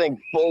 and I think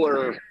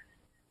Fuller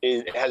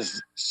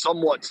has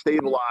somewhat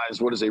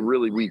stabilized what is a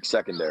really weak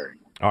secondary.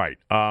 All right.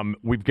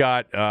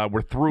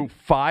 We're through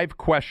 5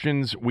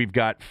 questions. We've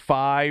got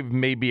 5,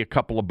 maybe a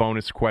couple of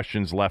bonus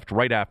questions left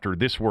right after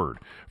this word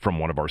from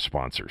one of our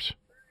sponsors.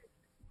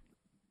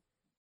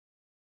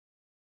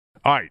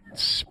 All right,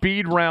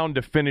 speed round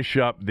to finish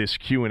up this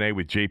Q&A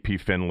with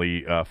JP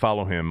Finlay.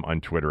 Follow him on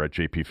Twitter at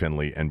JP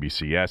Finlay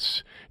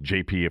NBCS.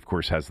 JP, of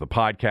course, has the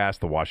podcast,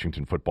 the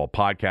Washington Football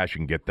Podcast. You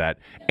can get that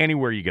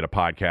anywhere you get a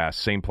podcast,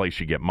 same place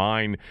you get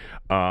mine.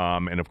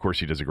 And, of course,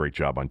 he does a great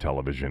job on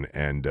television,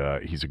 and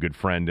he's a good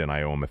friend, and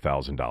I owe him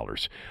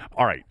 $1,000.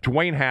 All right,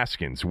 Dwayne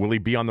Haskins, will he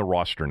be on the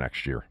roster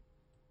next year?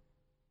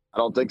 I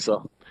don't think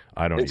so.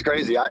 It's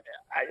crazy.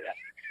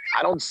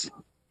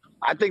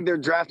 I think they're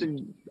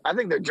drafting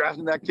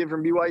that kid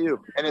from BYU,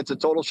 and it's a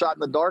total shot in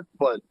the dark.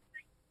 But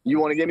you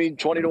want to give me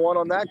 20-1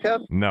 on that,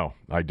 Kev? No,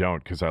 I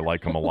don't, because I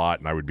like him a lot,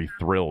 and I would be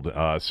thrilled.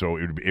 So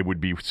it would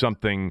be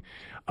something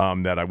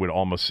that I would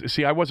almost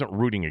see. I wasn't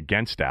rooting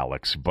against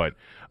Alex, but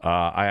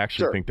I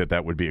actually think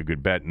that would be a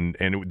good bet, and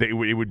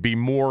it would be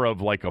more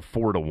of like a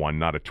 4-1,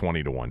 not a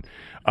 20-1.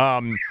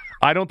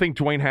 I don't think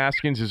Dwayne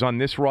Haskins is on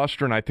this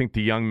roster, and I think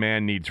the young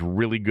man needs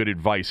really good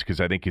advice because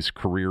I think his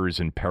career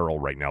is in peril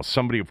right now.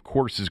 Somebody, of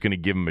course, is going to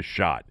give him a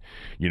shot.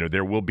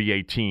 There will be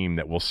a team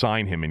that will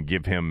sign him and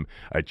give him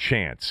a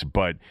chance,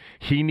 but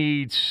he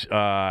needs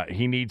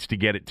to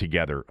get it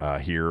together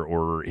here,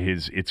 or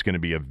it's going to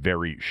be a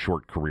very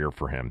short career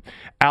for him.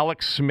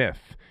 Alex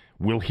Smith,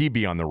 will he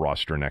be on the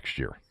roster next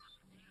year?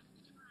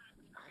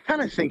 I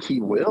kind of think he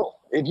will.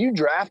 If you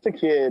draft a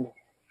kid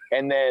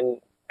and then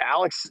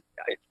Alex,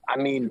 I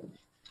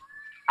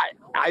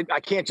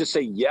can't just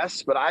say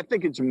yes, but I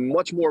think it's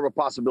much more of a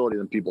possibility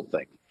than people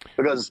think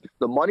because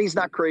the money's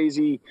not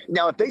crazy.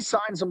 Now, if they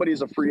sign somebody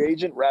as a free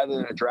agent rather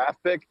than a draft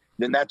pick,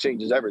 then that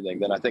changes everything.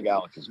 Then I think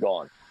Alex is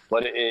gone.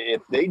 But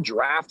if they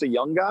draft a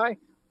young guy,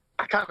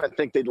 I kind of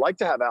think they'd like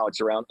to have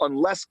Alex around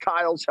unless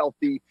Kyle's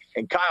healthy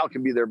and Kyle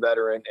can be their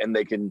veteran and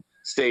they can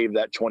save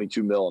that $22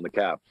 million on the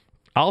cap.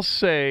 I'll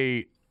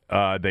say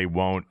they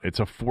won't.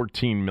 It's a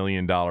 $14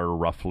 million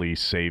roughly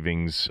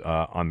savings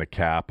on the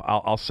cap.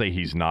 I'll say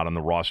he's not on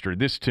the roster.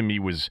 This to me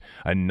was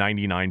a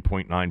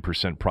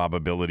 99.9%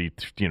 probability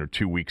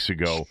 2 weeks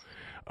ago.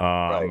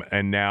 Right.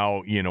 And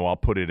now, I'll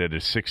put it at a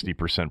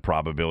 60%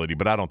 probability,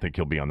 but I don't think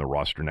he'll be on the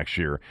roster next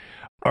year.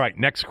 All right,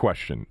 next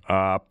question.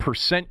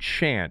 Percent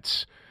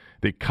chance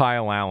that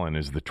Kyle Allen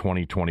is the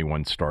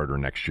 2021 starter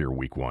next year,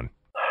 week 1?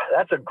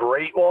 That's a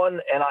great one,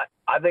 and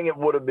I think it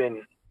would have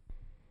been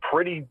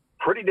pretty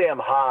damn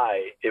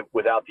high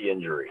without the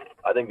injury.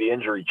 I think the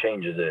injury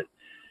changes it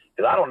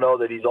because I don't know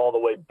that he's all the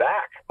way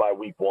back by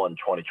week 1,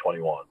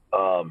 2021.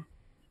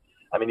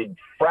 He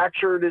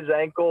fractured his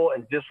ankle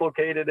and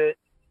dislocated it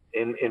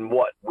in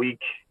what,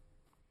 week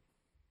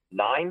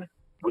 9,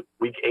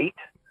 week 8?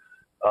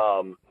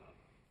 So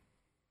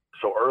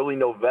early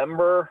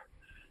November.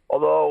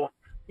 Although,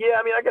 yeah,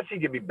 I guess he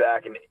could be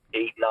back in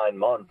 8-9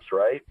 months,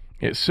 right?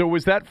 Yeah, so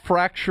was that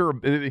fracture?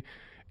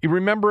 You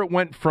remember it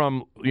went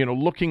from,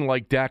 looking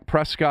like Dak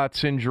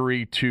Prescott's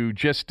injury to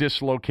just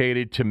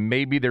dislocated to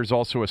maybe there's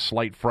also a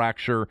slight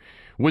fracture.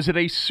 Was it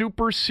a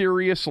super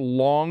serious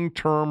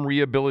long-term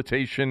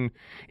rehabilitation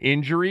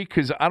injury?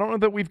 Because I don't know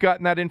that we've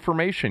gotten that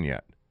information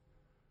yet.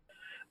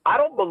 I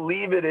don't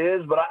believe it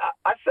is, but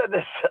I said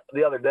this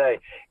the other day.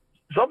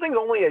 Something's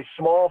only a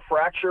small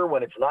fracture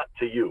when it's not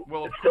to you.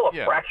 Well, it's still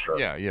a fracture.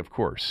 Yeah, of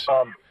course.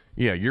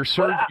 Your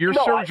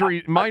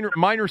surgery,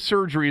 minor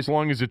surgery as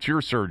long as it's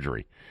your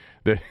surgery.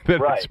 That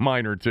right. It's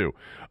minor too.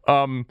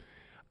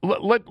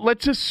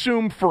 Let's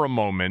assume for a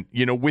moment,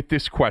 with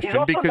this question, he's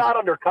also because not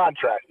under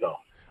contract though.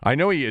 I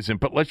know he isn't,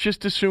 but let's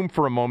just assume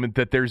for a moment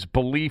that there's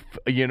belief,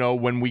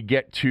 when we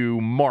get to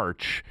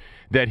March,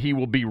 that he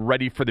will be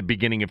ready for the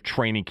beginning of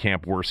training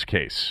camp. Worst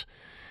case.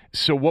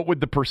 So, what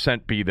would the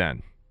percent be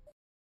then?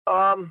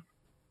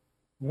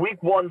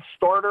 Week 1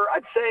 starter,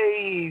 I'd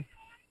say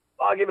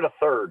I'll give it a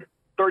third,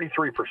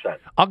 33%.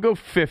 I'll go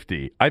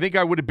 50. I think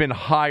I would have been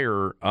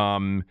higher.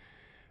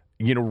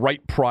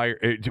 Right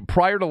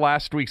prior to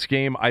last week's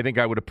game, I think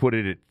I would have put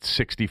it at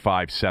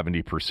 65,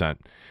 70%.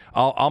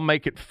 I'll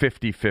make it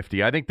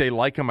 50-50. I think they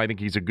like him. I think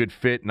he's a good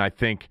fit, and I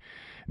think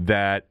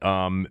that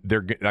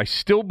I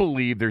still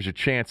believe there's a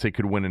chance they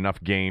could win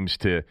enough games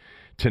to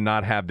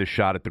not have the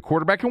shot at the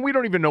quarterback, and we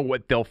don't even know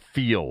what they'll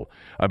feel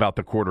about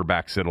the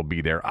quarterbacks that'll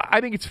be there. I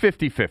think it's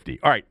 50-50.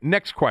 All right,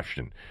 next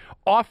question.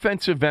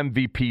 Offensive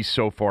MVP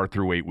so far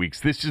through 8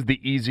 weeks. This is the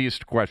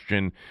easiest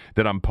question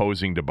that I'm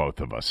posing to both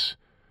of us.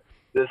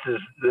 This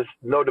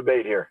no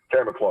debate here.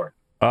 Terry McLaurin.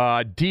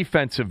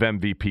 Defensive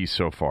MVP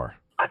so far.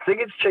 I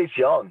think it's Chase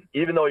Young.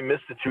 Even though he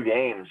missed the 2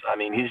 games,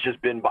 he's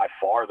just been by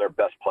far their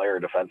best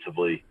player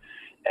defensively.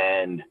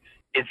 And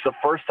it's the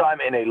first time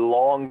in a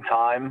long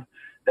time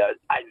that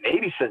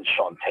maybe since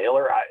Sean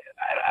Taylor, I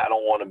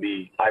don't want to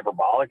be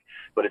hyperbolic,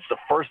 but it's the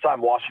first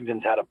time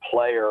Washington's had a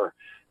player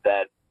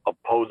that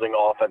opposing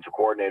offensive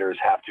coordinators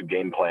have to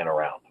game plan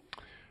around.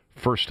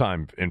 First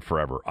time in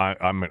forever.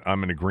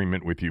 I'm in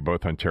agreement with you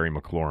both on Terry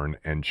McLaurin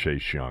and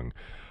Chase Young.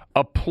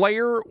 A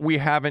player we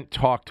haven't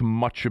talked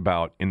much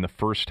about in the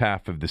first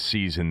half of the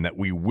season that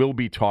we will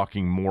be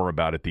talking more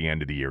about at the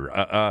end of the year.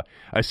 A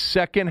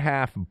second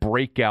half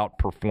breakout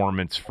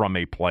performance from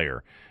a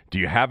player. Do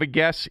you have a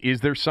guess? Is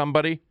there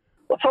somebody?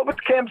 Let's hope it's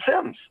Cam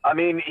Sims.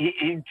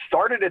 He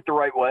started it the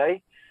right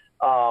way.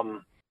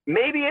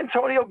 Maybe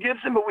Antonio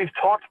Gibson, but we've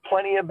talked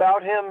plenty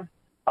about him.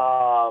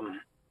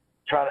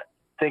 Trying to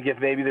think if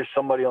maybe there's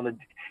somebody on the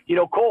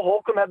 – Cole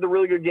Holcomb had the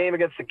really good game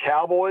against the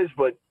Cowboys,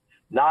 but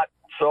not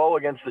so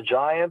against the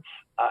Giants.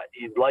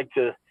 You'd like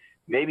to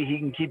 – maybe he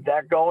can keep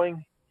that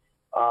going.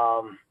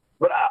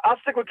 But I'll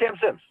stick with Cam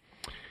Sims.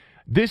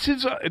 This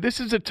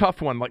is a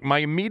tough one. Like, my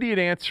immediate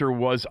answer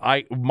was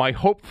my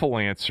hopeful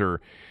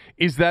answer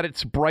is that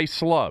it's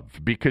Bryce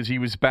Love because he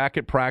was back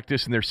at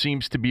practice and there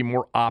seems to be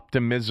more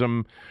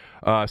optimism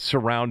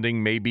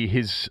surrounding maybe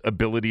his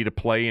ability to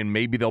play and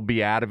maybe they'll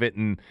be out of it.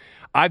 And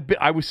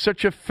I was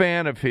such a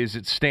fan of his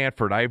at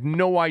Stanford. I have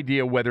no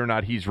idea whether or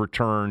not he's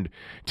returned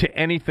to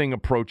anything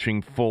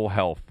approaching full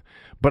health.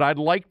 But I'd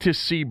like to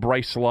see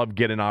Bryce Love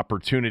get an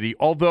opportunity,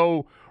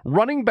 although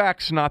running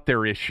back's not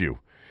their issue.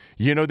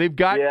 They've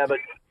got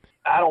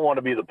I don't want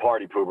to be the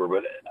party pooper,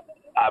 but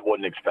I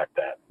wouldn't expect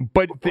that.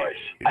 But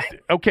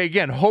okay,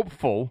 again,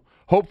 hopeful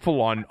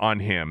on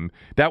him.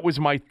 That was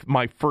my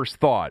first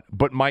thought.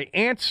 But my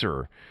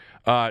answer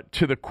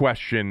to the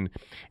question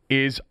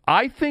is,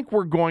 I think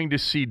we're going to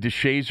see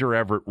DeShazer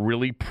Everett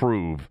really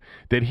prove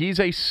that he's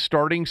a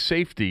starting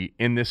safety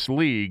in this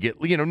league.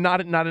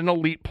 Not an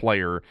elite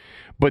player,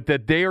 but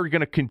that they are going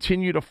to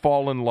continue to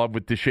fall in love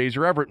with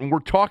DeShazer Everett. And we're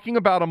talking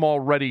about him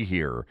already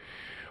here.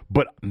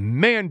 But,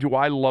 man, do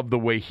I love the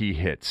way he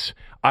hits.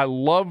 I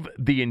love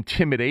the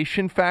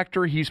intimidation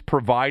factor he's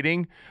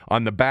providing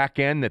on the back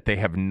end that they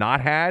have not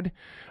had.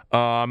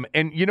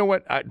 And you know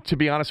what? To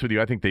be honest with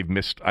you, I think they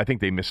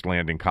missed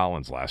Landon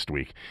Collins last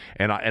week,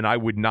 and I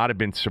would not have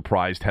been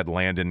surprised had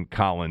Landon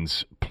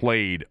Collins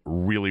played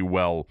really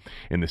well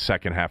in the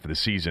second half of the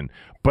season.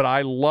 But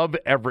I love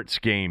Everett's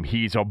game.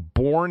 He's a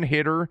born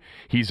hitter.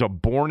 He's a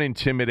born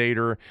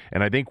intimidator,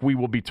 and I think we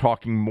will be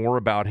talking more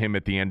about him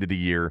at the end of the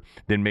year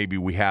than maybe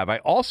we have. I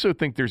also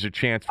think there's a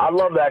chance. I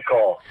love that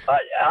call.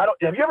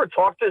 Have you ever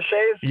talked to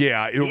Shays?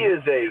 Yeah, he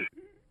is a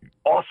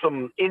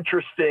awesome,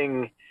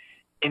 interesting,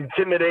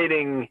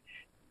 intimidating.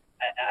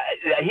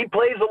 He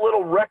plays a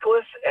little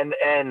reckless,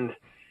 and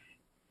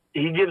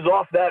he gives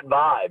off that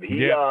vibe.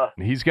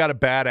 He's got a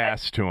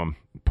badass to him.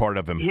 Part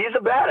of him. He's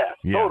a badass.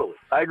 Yeah. Totally.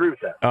 I agree with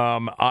that.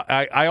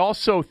 I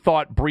also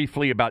thought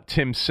briefly about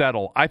Tim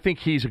Settle. I think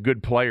he's a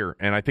good player,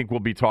 and I think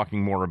we'll be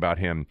talking more about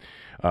him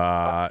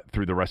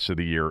through the rest of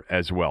the year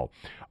as well.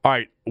 All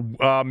right.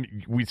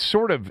 We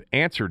sort of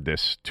answered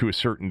this to a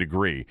certain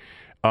degree.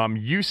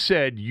 You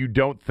said you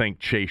don't think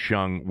Chase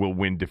Young will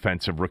win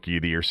Defensive Rookie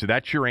of the Year, so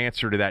that's your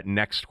answer to that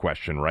next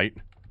question, right?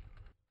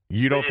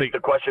 You don't think the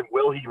question,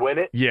 will he win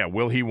it? Yeah,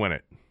 will he win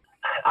it?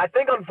 I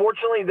think,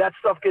 unfortunately, that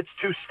stuff gets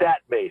too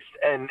stat-based,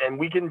 and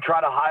we can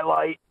try to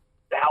highlight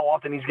how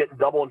often he's getting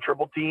double and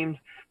triple teams,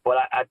 but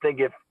I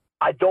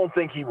don't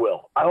think he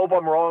will. I hope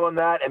I'm wrong on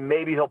that, and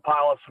maybe he'll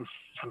pile up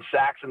some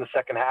sacks in the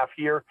second half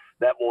here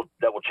that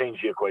will change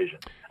the equation.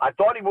 I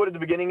thought he would at the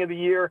beginning of the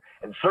year,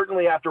 and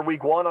certainly after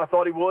week one I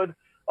thought he would.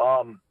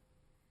 I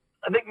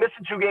think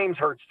missing 2 games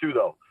hurts too,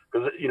 though,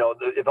 because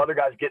if other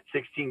guys get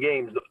 16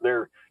 games,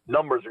 their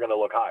numbers are going to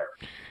look higher.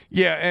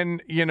 Yeah,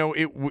 and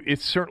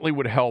it certainly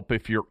would help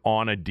if you're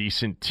on a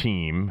decent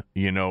team,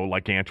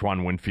 like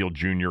Antoine Winfield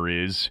Jr.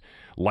 is,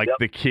 like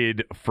the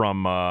kid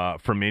from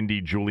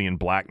Indy, Julian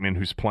Blackmon,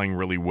 who's playing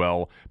really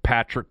well.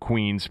 Patrick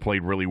Queen's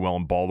played really well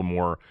in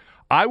Baltimore.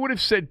 I would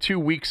have said 2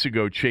 weeks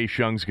ago Chase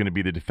Young's going to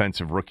be the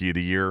Defensive Rookie of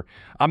the Year.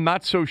 I'm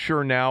not so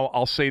sure now.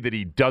 I'll say that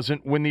he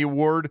doesn't win the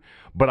award,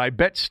 but I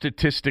bet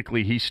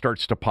statistically he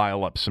starts to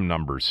pile up some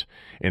numbers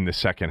in the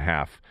second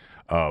half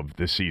of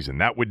the season.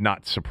 That would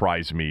not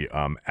surprise me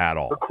at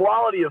all. The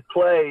quality of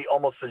play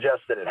almost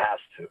suggests that it has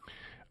to.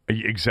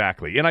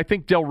 Exactly. And I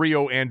think Del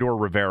Rio and/or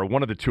Rivera,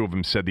 one of the two of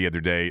them said the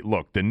other day,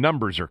 look, the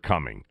numbers are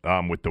coming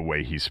with the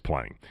way he's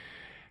playing.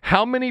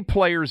 How many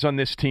players on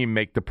this team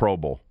make the Pro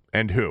Bowl,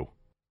 and who?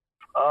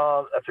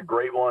 That's a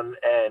great one.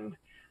 And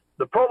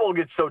the Pro Bowl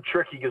gets so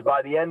tricky because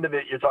by the end of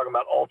it, you're talking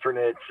about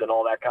alternates and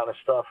all that kind of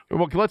stuff.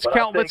 Well,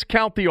 let's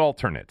count the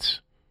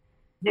alternates.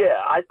 Yeah,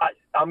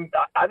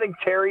 I think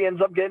Terry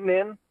ends up getting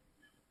in,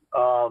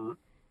 and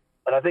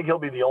I think he'll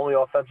be the only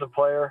offensive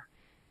player,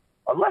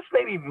 unless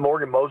maybe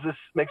Morgan Moses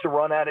makes a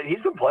run at it.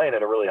 He's been playing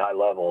at a really high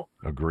level.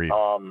 Agreed.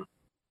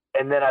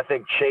 And then I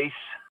think Chase,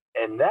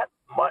 and that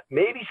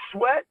maybe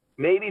Sweat,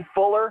 maybe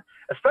Fuller,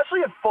 especially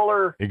if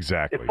Fuller.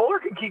 Exactly. If Fuller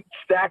can keep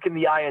stacking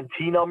the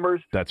INT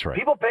numbers. That's right.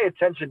 People pay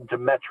attention to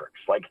metrics.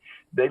 Like,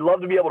 they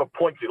love to be able to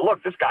point to,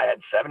 look, this guy had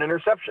 7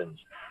 interceptions.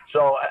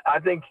 So I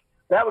think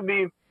that would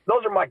be.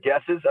 Those are my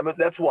guesses. I mean,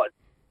 that's what,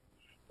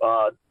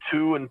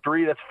 2 and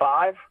 3. That's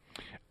 5.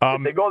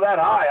 If they go that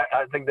high,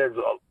 I think there's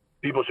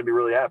people should be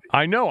really happy.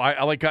 I know.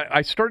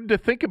 I started to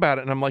think about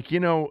it, and I'm like,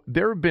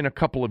 there have been a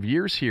couple of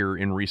years here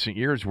in recent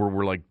years where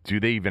we're like, do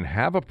they even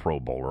have a Pro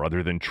Bowler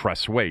other than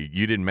Tress Way?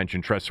 You didn't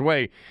mention Tress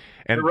Way.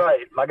 And you're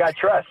right, my guy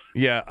Tress.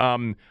 Yeah.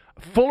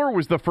 Fuller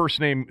was the first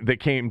name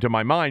that came to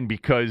my mind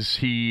because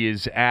he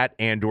is at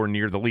and/or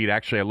near the lead.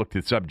 Actually, I looked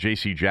this up.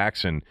 J.C.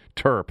 Jackson,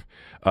 Terp,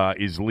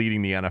 is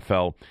leading the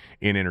NFL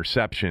in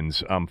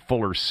interceptions.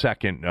 Fuller's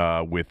second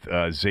with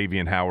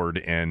Xavier Howard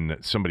and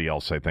somebody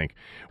else, I think,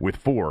 with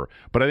 4.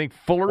 But I think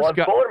Fuller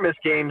missed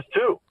games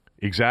too.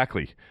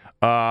 Exactly.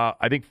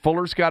 I think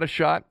Fuller's got a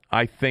shot.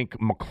 I think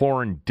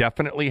McLaurin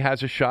definitely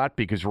has a shot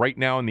because right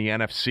now in the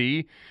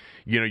NFC,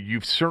 you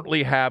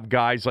certainly have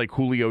guys like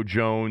Julio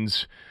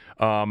Jones,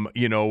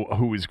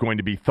 who is going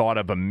to be thought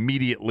of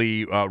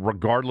immediately,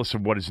 regardless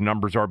of what his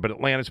numbers are. But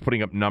Atlanta's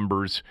putting up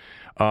numbers.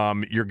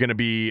 You're going to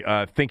be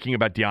thinking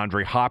about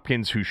DeAndre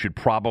Hopkins, who should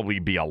probably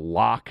be a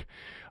lock.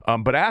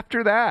 But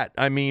after that,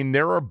 I mean,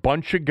 there are a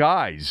bunch of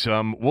guys.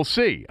 We'll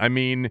see. I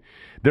mean,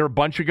 There are a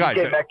bunch of guys.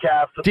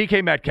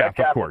 DK Metcalf,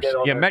 of course.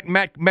 Yeah,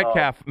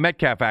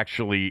 Metcalf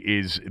actually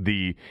is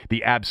the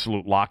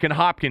absolute lock, and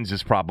Hopkins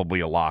is probably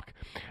a lock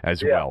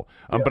as well.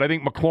 But I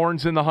think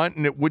McLaurin's in the hunt,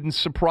 and it wouldn't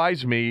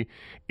surprise me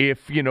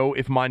if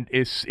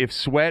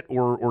Sweat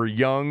or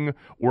Young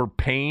or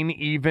Payne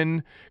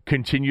even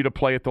continue to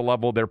play at the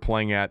level they're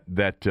playing at,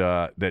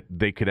 that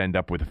they could end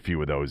up with a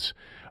few of those.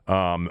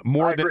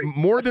 More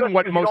than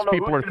what most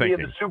people are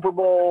thinking. The Super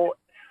Bowl.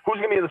 Who's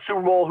going to be in the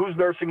Super Bowl? Who's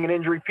nursing an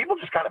injury? People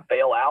just kind of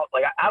bail out.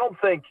 Like, I don't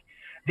think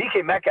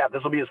DK Metcalf,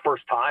 this will be his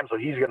first time, so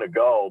he's going to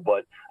go.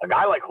 But a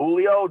guy like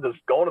Julio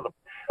just going to the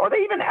 – are they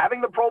even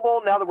having the Pro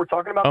Bowl now that we're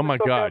talking about this? Oh, my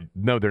God.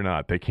 No, they're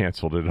not. They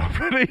canceled it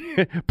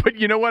already. But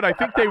you know what? I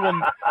think they will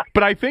 –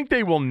 but I think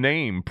they will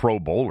name Pro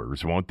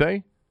Bowlers, won't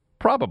they?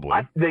 Probably.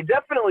 They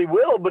definitely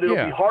will, but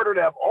it'll be harder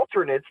to have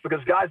alternates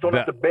because guys don't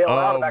have to bail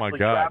out of actually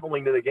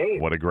traveling to the game.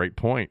 What a great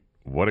point.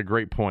 Whatever.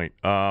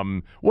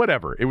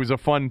 It was a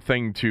fun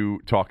thing to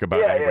talk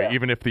about anyway,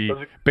 even if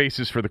the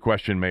basis for the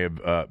question may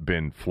have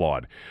been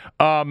flawed.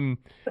 Final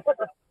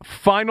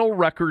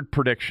record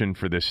prediction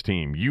for this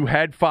team. You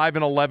had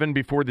 5-11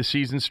 before the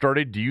season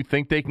started. Do you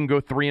think they can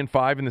go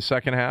 3-5 in the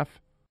second half?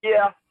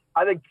 Yeah,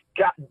 I think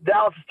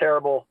Dallas is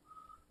terrible.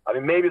 I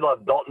mean, maybe they'll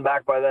have Dalton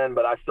back by then,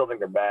 but I still think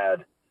they're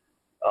bad.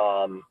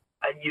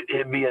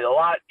 It'd be a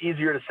lot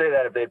easier to say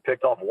that if they had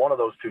picked off one of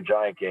those two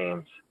Giant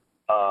games.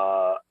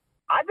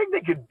 I think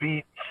they could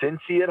beat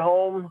Cincy at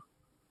home.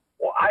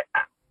 Well, I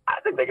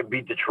think they could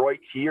beat Detroit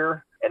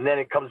here, and then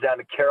it comes down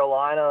to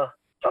Carolina.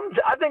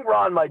 I think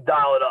Ron might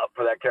dial it up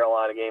for that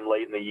Carolina game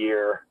late in the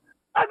year.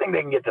 I think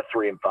they can get to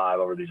 3-5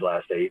 over these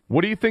last 8.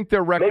 What do you think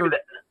their record?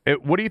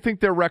 What do you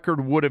think their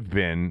record would have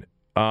been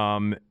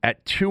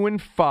at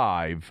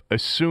 2-5?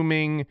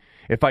 Assuming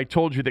if I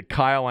told you that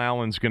Kyle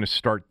Allen's going to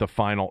start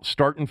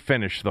and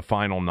finish the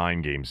final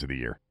 9 games of the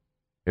year.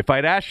 If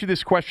I'd asked you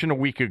this question a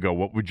week ago,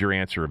 what would your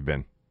answer have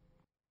been?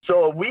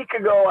 So a week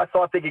ago, I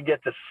thought they could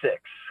get to 6.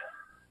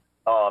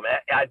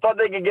 I thought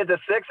they could get to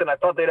 6, and I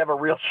thought they'd have a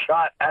real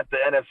shot at the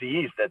NFC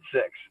East at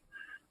 6,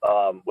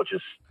 which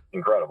is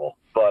incredible.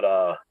 But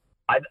I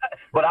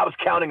was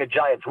counting a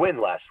Giants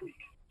win last week,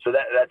 so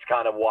that's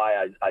kind of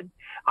why I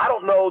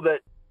don't know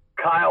that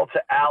Kyle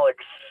to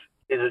Alex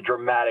is a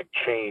dramatic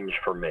change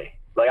for me.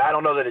 Like, I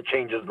don't know that it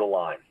changes the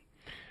line.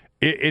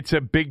 It's a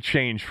big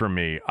change for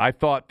me. I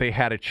thought they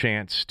had a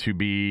chance to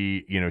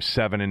be,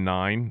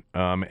 7-9,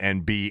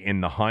 and be in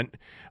the hunt,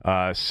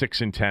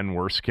 6-10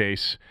 worst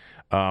case.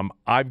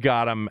 I've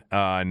got them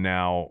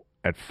now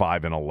at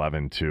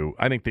 5-11 too.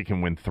 I think they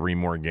can win 3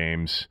 more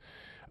games.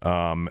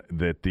 But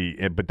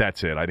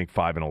that's it. I think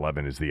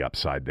 5-11 is the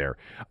upside there.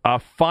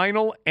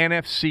 Final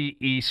NFC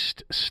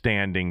East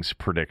standings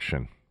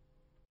prediction.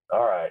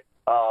 All right.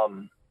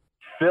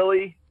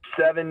 Philly.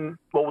 7.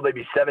 What will they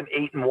be?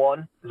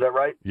 7-8-1. Is that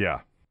right?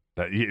 Yeah,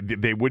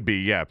 they would be.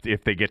 Yeah,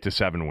 if they get to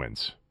 7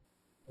 wins.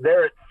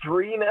 They're at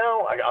 3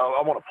 now.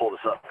 I want to pull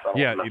this up.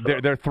 Yeah,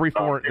 they're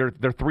 3-4.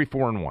 They're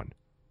 3-4-1.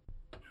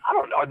 I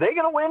don't know. Are they going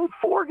to win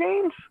 4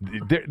 games?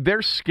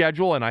 Their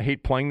schedule, and I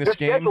hate playing this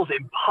game. Their schedule's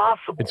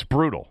impossible. It's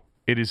brutal.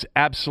 It is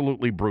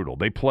absolutely brutal.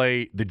 They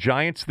play the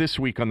Giants this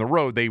week on the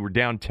road. They were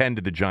down 10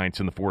 to the Giants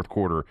in the fourth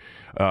quarter.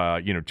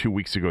 2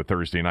 weeks ago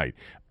Thursday night.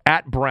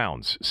 At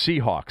Browns,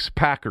 Seahawks,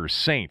 Packers,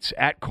 Saints,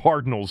 at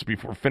Cardinals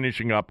before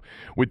finishing up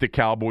with the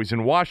Cowboys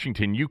in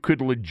Washington. You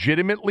could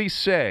legitimately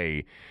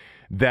say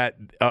that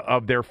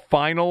of their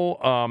final,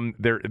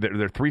 they're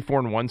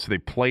 3-4-1, so they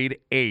played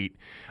 8.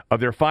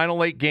 Of their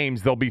final 8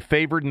 games, they'll be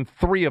favored in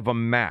 3 of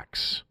them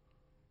max.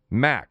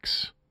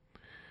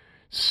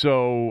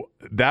 So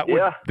that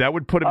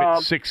would put them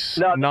at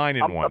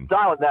 6-9-1. I'm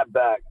dialing that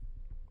back.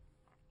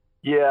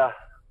 Yeah.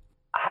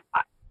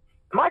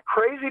 Am I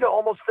crazy to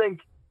almost think?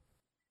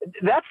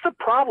 That's the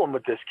problem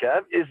with this,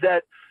 Kev, is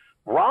that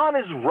Ron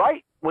is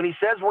right when he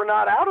says we're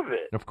not out of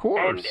it. Of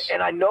course.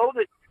 And I know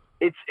that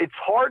it's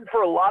hard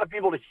for a lot of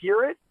people to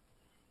hear it,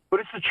 but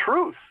it's the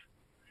truth.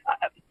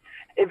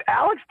 If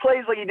Alex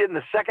plays like he did in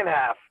the second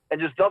half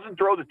and just doesn't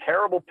throw the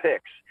terrible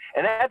picks,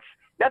 and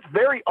that's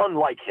very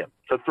unlike him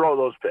to throw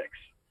those picks.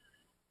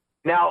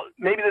 Now,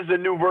 maybe this is a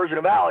new version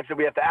of Alex that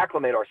we have to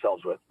acclimate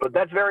ourselves with, but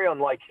that's very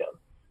unlike him.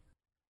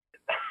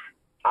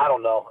 I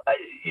don't know.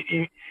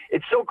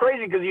 It's so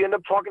crazy because you end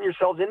up talking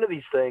yourselves into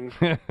these things.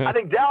 I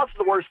think Dallas is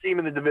the worst team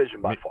in the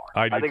division by far.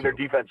 I think their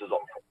defense is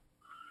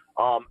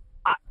awful.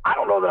 I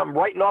don't know that I'm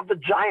writing off the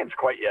Giants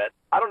quite yet.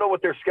 I don't know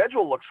what their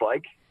schedule looks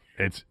like.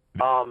 It's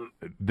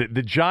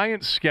the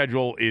Giants'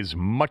 schedule is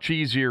much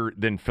easier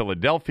than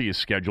Philadelphia's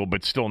schedule,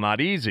 but still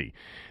not easy.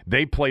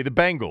 They play the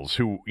Bengals,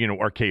 who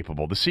are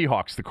capable. The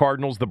Seahawks, the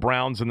Cardinals, the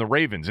Browns, and the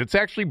Ravens. It's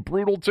actually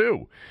brutal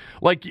too.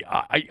 Like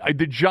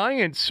the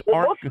Giants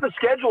aren't. Most of the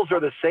schedules are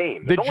the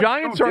same. The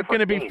Giants aren't going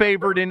to be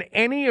favored in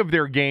any of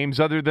their games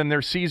other than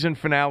their season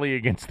finale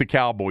against the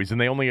Cowboys,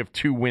 and they only have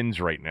 2 wins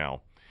right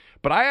now.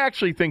 But I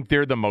actually think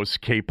they're the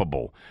most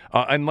capable,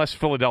 unless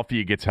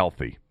Philadelphia gets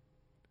healthy.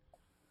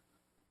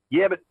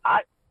 Yeah, but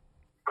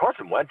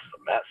Carson Wentz is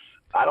a mess.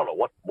 I don't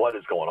know what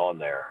is going on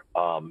there.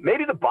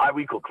 Maybe the bye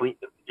week will kind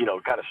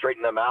of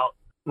straighten them out.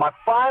 My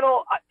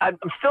final, I'm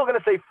still going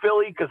to say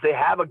Philly because they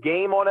have a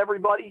game on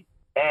everybody.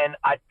 And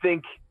I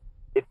think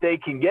if they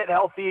can get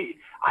healthy,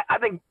 I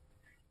think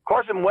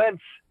Carson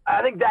Wentz,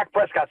 I think Dak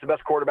Prescott's the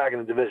best quarterback in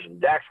the division.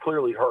 Dak's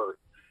clearly hurt.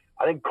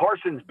 I think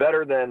Carson's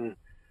better than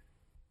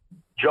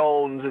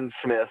Jones and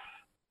Smith.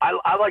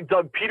 I like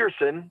Doug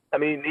Peterson. I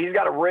mean, he's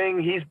got a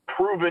ring. He's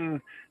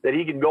proven that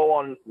he can go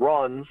on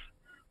runs.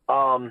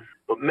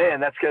 But, man,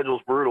 that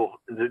schedule's brutal.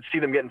 To see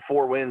them getting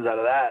 4 wins out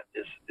of that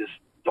is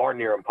darn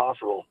near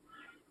impossible.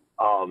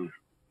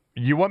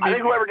 You want me? I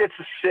think whoever gets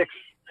to 6.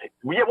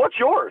 Yeah, what's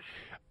yours?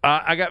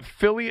 I got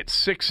Philly at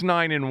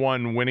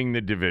 6-9-1, winning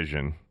the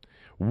division.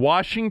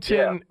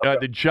 Washington,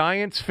 the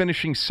Giants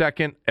finishing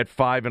second at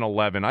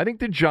 5-11. I think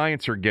the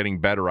Giants are getting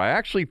better. I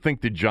actually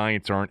think the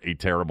Giants aren't a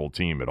terrible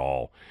team at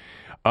all.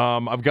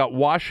 I've got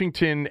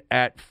Washington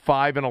at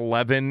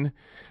 5-11,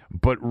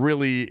 but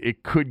really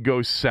it could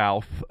go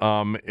south.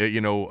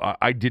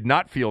 I did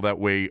not feel that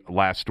way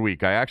last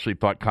week. I actually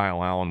thought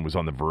Kyle Allen was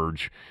on the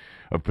verge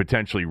of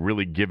potentially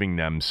really giving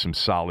them some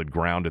solid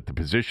ground at the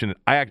position.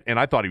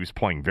 I thought he was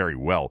playing very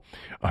well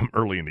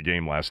early in the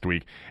game last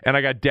week. And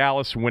I got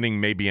Dallas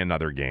winning maybe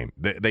another game.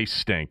 They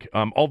stink.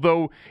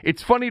 Although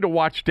it's funny to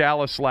watch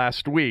Dallas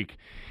last week.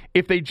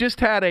 If they just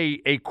had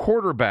a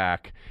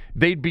quarterback,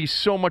 they'd be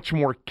so much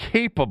more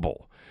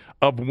capable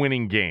of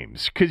winning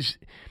games. Because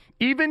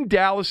even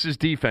Dallas's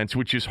defense,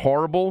 which is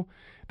horrible,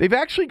 they've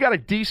actually got a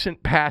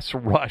decent pass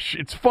rush.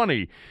 It's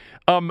funny.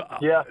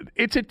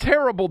 It's a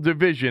terrible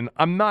division.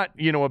 I'm not,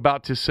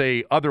 about to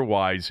say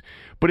otherwise.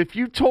 But if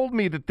you told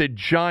me that the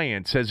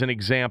Giants, as an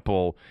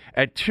example,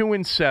 at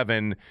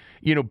 2-7,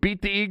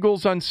 beat the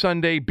Eagles on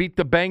Sunday, beat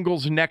the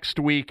Bengals next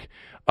week,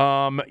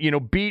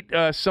 beat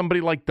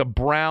somebody like the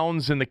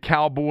Browns and the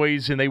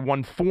Cowboys, and they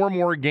won 4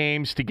 more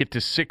games to get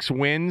to 6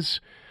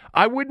 wins,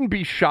 I wouldn't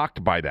be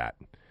shocked by that.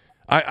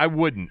 I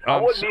wouldn't.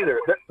 I wouldn't either.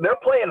 They're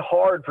playing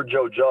hard for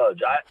Joe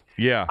Judge.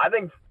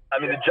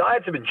 The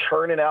Giants have been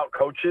churning out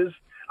coaches.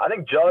 I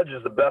think Judge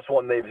is the best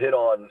one they've hit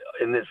on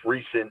in this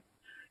recent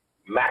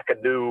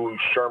McAdoo,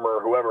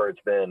 Shermer, whoever it's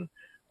been.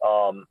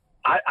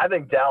 I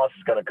think Dallas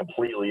is going to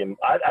completely.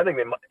 I think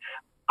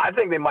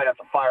they might have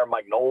to fire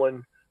Mike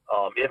Nolan,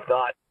 if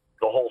not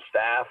the whole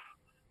staff.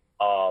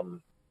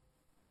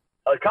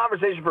 A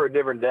conversation for a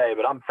different day,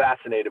 but I'm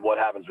fascinated what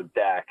happens with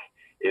Dak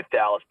if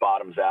Dallas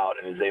bottoms out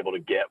and is able to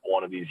get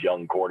one of these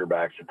young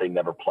quarterbacks that they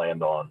never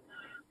planned on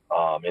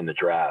in the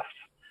draft.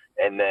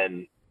 And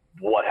then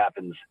what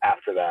happens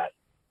after that?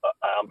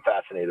 I'm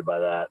fascinated by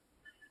that.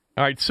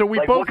 All right, so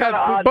we both have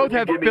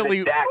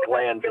Philly. Dak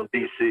lands in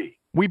DC.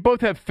 We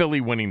both have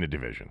Philly winning the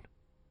division.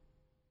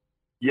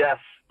 Yes,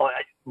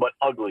 but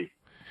ugly.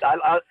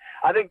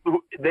 I think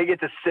they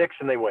get to 6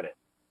 and they win it.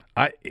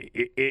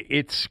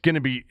 It's going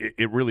to be.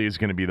 It really is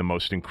going to be the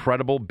most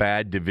incredible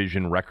bad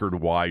division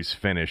record-wise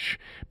finish.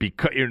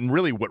 And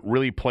really, what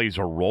really plays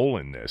a role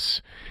in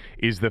this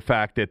is the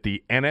fact that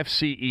the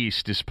NFC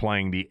East is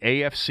playing the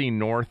AFC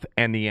North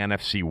and the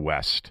NFC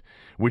West,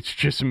 which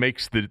just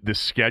makes the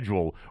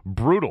schedule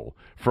brutal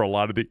for a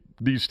lot of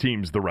these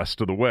teams the rest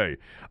of the way.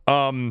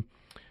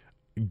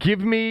 Give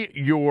me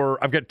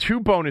I've got 2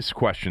 bonus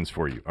questions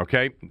for you,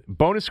 okay?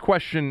 Bonus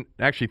question,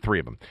 actually 3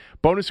 of them.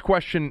 Bonus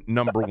question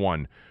number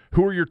 1,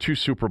 who are your 2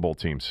 Super Bowl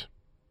teams?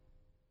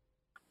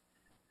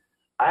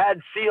 I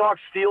had Seahawks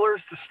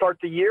Steelers to start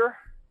the year.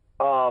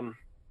 I'm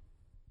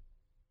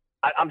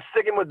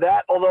sticking with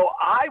that, although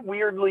I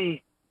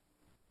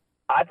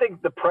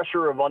think the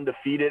pressure of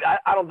undefeated,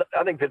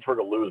 I think Pittsburgh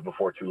will lose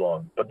before too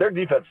long, but their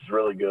defense is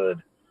really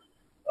good.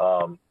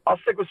 I'll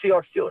stick with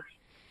Seahawks Steelers.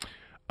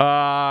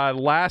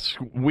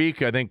 Last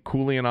week, I think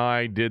Cooley and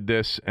I did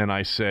this, and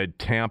I said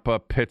Tampa,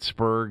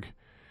 Pittsburgh.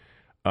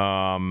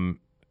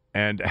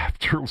 And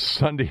after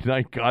Sunday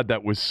night, God,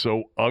 that was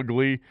so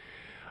ugly.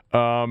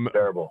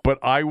 Terrible. But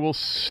I will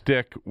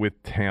stick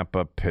with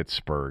Tampa,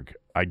 Pittsburgh.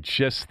 I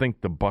just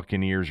think the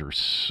Buccaneers are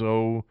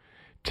so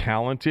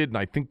talented, and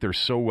I think they're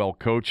so well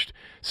coached.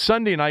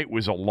 Sunday night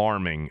was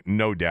alarming,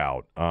 no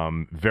doubt.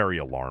 Very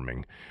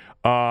alarming.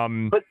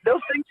 But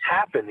those things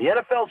happen. The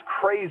NFL's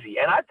crazy,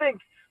 and I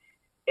think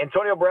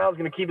Antonio Brown's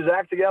going to keep his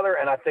act together,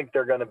 and I think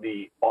they're going to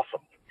be awesome.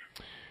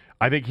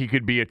 I think he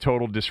could be a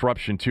total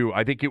disruption too.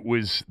 I think it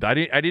was. I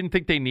didn't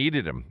think they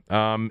needed him.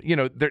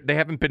 They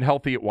haven't been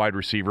healthy at wide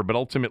receiver, but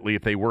ultimately,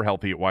 if they were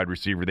healthy at wide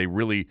receiver, they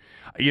really.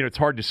 It's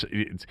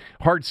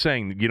hard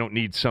saying that you don't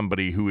need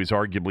somebody who is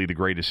arguably the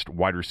greatest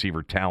wide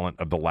receiver talent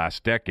of the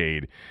last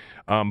decade.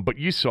 But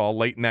you saw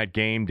late in that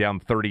game, down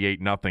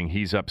 38-0,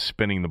 he's up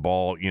spinning the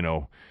ball.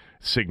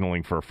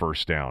 Signaling for a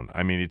first down.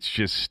 I mean, it's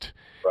just.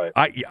 Right.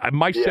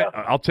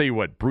 I'll tell you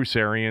what, Bruce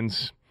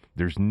Arians.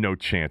 There's no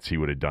chance he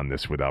would have done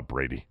this without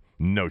Brady.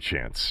 No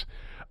chance.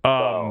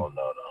 No.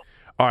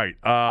 All right.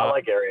 I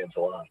like Arians a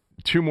lot.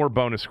 2 more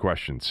bonus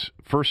questions.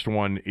 First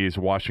one is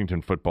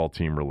Washington football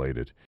team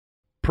related.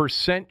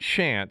 Percent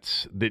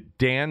chance that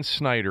Dan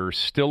Snyder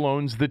still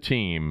owns the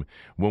team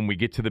when we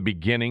get to the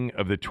beginning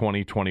of the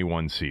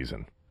 2021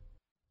 season?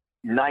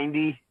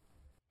 90.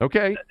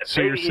 Okay.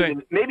 So you're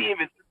saying maybe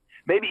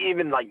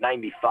even like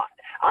 95.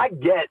 I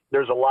get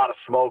there's a lot of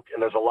smoke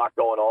and there's a lot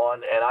going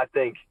on, and I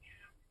think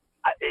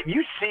if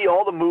you see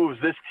all the moves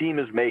this team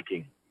is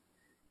making,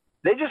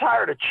 they just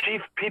hired a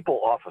chief people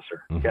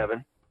officer,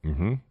 Kevin.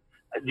 Mm-hmm.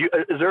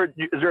 Is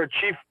there a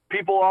chief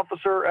people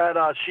officer at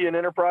Sheehan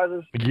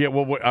Enterprises? Yeah,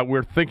 well,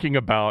 we're thinking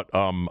about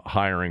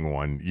hiring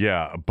one.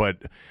 Yeah, but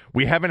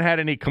we haven't had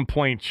any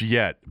complaints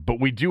yet. But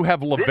we do have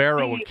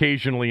Lavero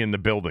occasionally in the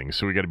building,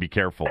 so we got to be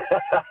careful.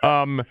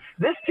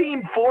 This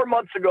team 4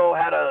 months ago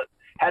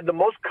had the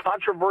most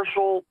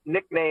controversial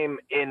nickname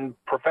in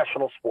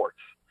professional sports,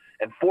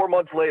 and 4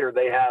 months later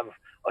they have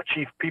a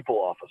chief people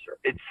officer.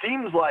 It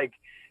seems like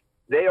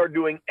they are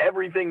doing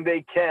everything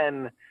they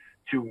can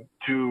to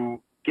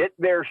get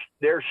their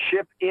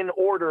ship in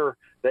order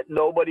that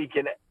nobody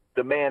can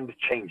demand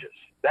changes.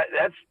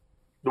 That's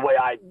the way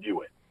I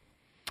view it.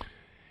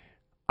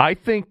 I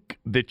think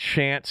the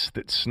chance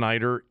that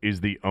Snyder is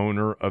the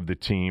owner of the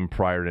team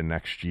prior to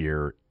next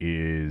year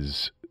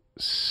is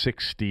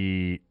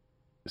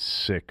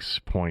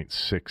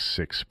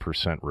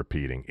 66.66%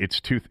 repeating.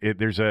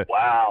 There's a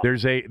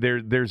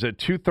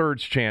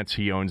 2/3 chance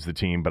he owns the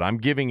team, but I'm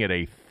giving it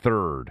a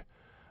third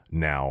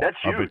now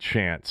of a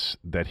chance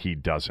that he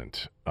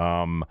doesn't.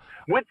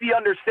 With the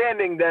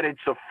understanding that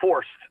it's a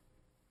forced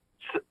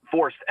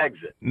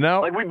exit. No.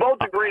 Like, we both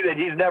agree that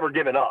he's never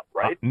given up,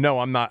 right? No,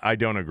 I'm not. I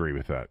don't agree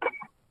with that.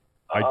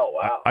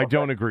 Wow. I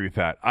don't agree with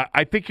that.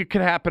 I think it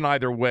could happen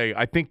either way.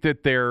 I think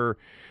there's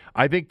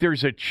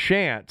a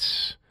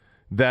chance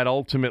that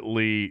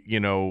ultimately,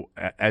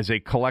 as a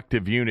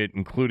collective unit,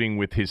 including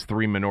with his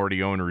 3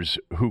 minority owners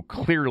who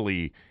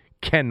clearly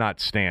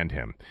cannot stand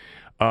him,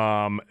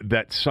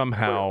 that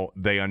somehow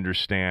they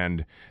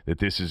understand that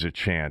this is a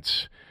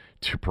chance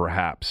to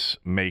perhaps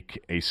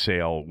make a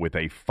sale with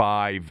a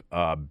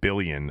 $5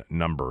 billion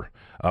number,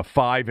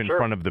 5 in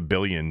front of the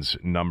billions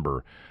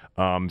number.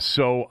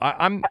 So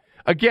I'm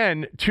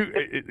again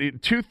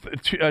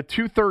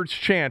two-thirds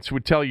chance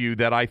would tell you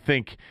that I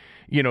think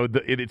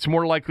it's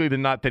more likely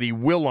than not that he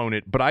will own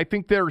it. But I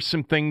think there are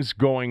some things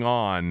going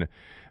on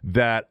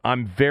that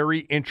I'm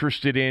very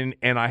interested in,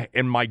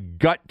 and my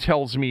gut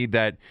tells me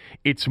that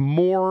it's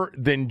more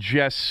than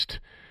just.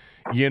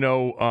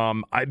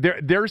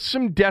 There's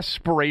some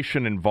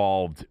desperation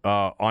involved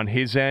on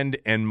his end,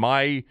 and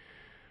I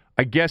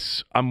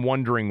guess I'm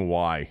wondering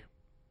why.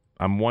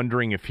 I'm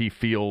wondering if he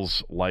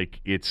feels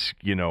like it's,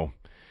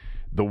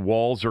 the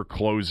walls are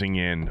closing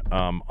in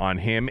on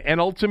him,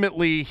 and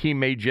ultimately he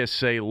may just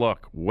say,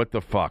 "Look, what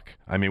the fuck?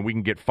 I mean, we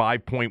can get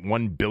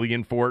 $5.1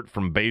 billion for it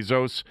from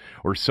Bezos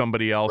or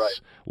somebody else.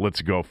 Right.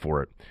 Let's go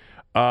for it."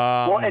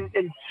 Well, and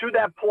to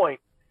that point,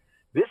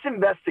 this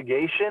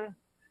investigation.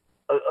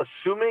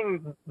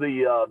 Assuming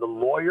the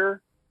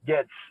lawyer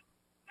gets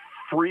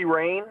free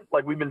reign,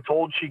 like we've been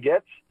told she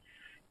gets,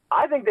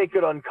 I think they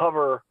could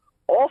uncover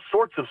all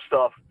sorts of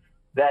stuff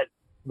that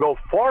go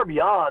far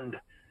beyond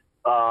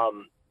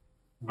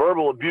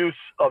verbal abuse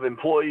of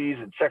employees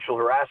and sexual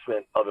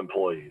harassment of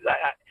employees.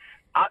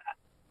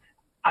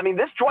 I mean,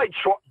 this Dwight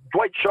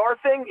Scharr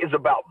thing is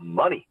about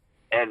money,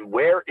 and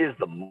where is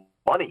the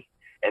money?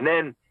 And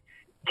then,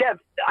 Kev,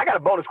 I got a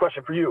bonus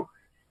question for you.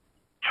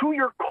 To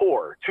your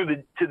core, to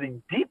the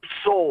deep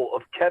soul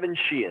of Kevin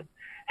Sheehan,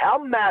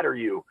 how mad are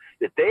you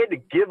that they had to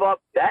give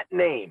up that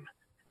name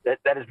that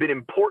has been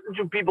important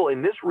to people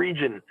in this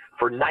region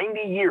for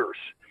 90 years?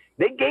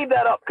 They gave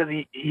that up because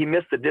he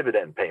missed the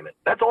dividend payment.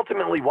 That's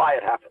ultimately why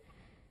it happened.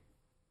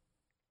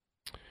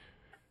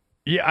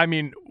 Yeah, I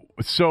mean,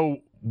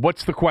 so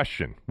what's the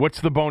question? What's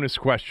the bonus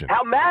question?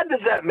 How mad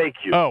does that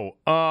make you?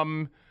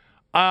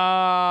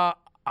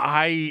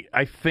 I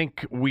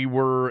think we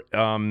were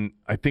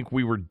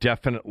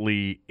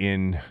definitely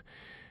in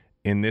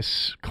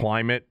this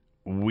climate.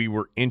 We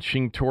were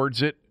inching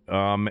towards it.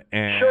 And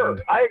sure,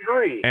 I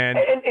agree. And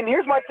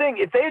here's my thing: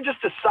 if they had just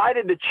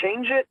decided to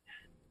change it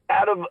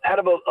out of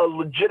a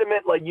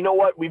legitimate, like, you know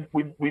what, we've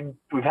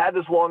had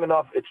this long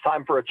enough, it's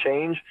time for a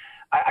change,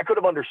 I could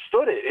have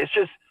understood it. It's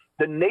just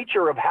the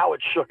nature of how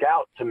it shook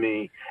out to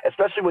me,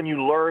 especially when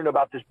you learn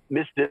about this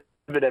missed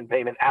dividend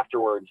payment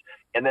afterwards,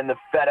 and then the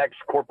FedEx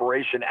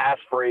Corporation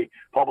asked for a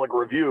public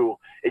review.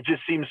 It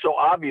just seems so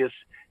obvious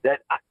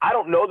that I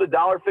don't know the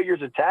dollar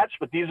figures attached,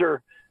 but these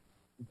are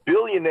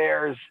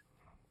billionaires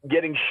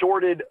getting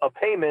shorted a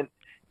payment,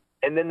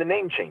 and then the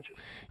name changes.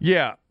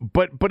 Yeah,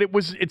 but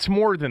it's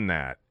more than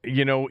that.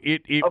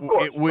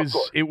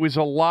 It was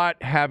a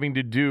lot having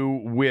to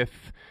do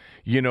with,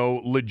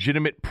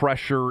 legitimate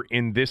pressure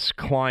in this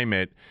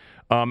climate.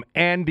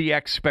 And the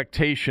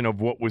expectation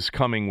of what was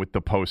coming with the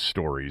Post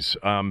stories.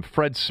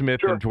 Fred Smith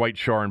and Dwight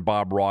Scharr and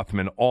Bob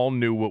Rothman all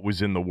knew what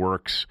was in the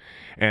works,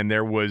 and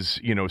there was,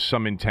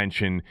 some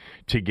intention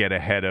to get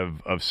ahead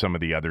of some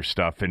of the other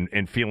stuff,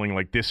 and feeling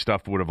like this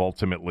stuff would have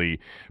ultimately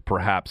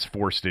perhaps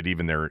forced it,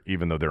 even though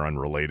they're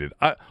unrelated.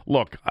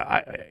 Look,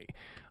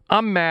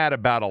 I'm mad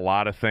about a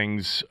lot of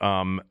things,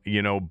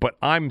 but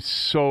I'm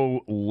so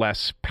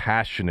less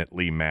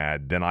passionately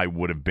mad than I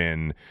would have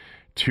been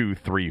 2,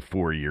 3,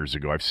 4 years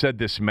ago. I've said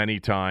this many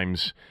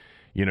times.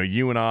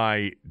 You and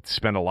I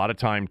spend a lot of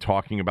time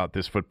talking about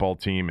this football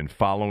team and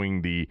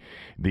following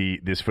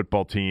this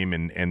football team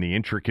and the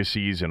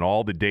intricacies and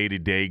all the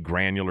day-to-day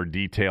granular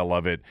detail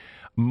of it.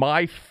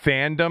 My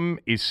fandom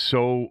is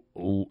so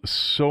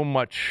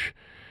much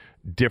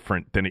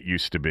different than it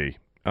used to be.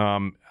 I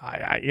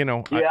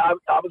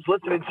was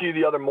listening to you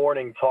the other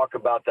morning talk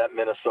about that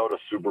Minnesota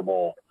Super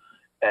Bowl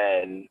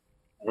and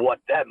what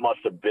that must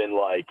have been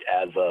like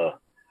as a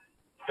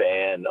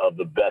fan of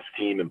the best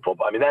team in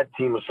football. I mean, that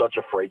team was such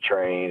a freight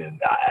train, and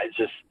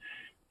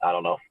I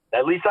don't know.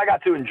 At least I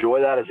got to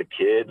enjoy that as a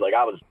kid. Like,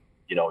 I was,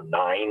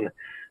 9,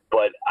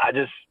 but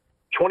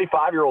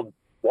 25-year-old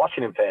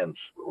Washington fans,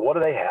 what do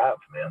they have,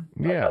 man?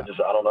 Yeah.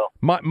 I don't know.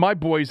 My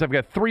boys, I've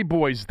got 3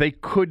 boys, they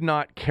could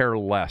not care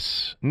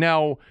less.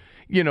 Now,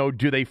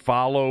 do they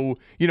follow?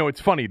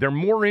 It's funny. They're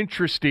more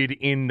interested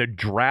in the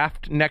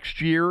draft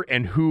next year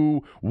and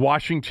who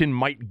Washington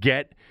might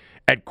get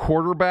at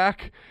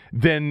quarterback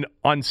than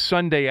on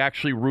Sunday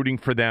actually rooting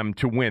for them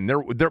to win.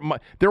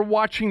 They're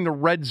watching the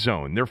red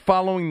zone. They're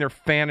following their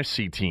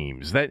fantasy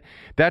teams.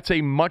 That's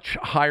a much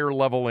higher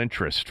level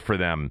interest for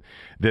them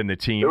than the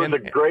team. It was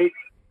a great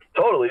 –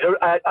 totally.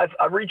 I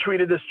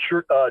retweeted this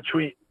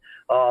tweet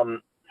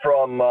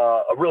from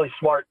a really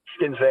smart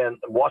Skins fan,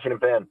 Washington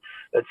fan,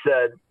 that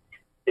said,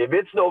 if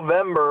it's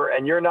November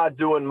and you're not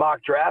doing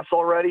mock drafts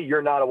already,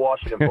 you're not a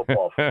Washington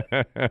football fan.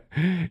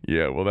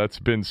 Yeah, well, that's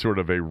been sort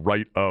of a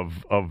rite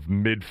of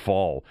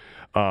mid-fall.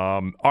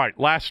 All right,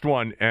 last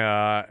one,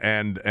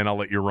 and I'll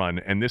let you run.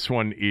 And this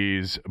one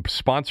is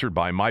sponsored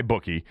by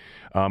MyBookie.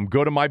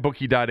 Go to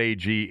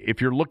mybookie.ag. If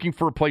you're looking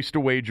for a place to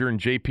wager, and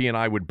JP and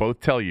I would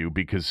both tell you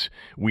because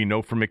we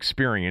know from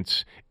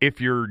experience, if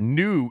you're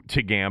new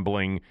to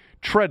gambling,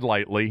 tread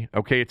lightly,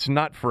 okay? It's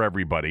not for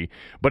everybody.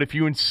 But if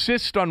you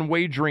insist on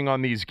wagering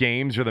on these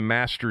games or the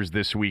Masters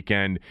this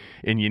weekend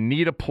and you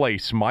need a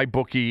place,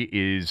 MyBookie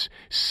is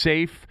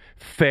safe,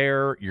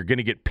 fair. You're going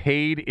to get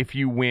paid if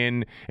you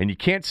win, and you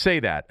can't say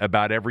that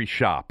about every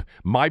shop.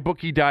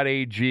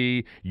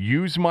 MyBookie.ag.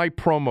 Use my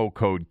promo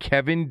code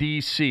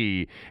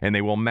KevinDC, and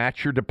they will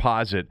match your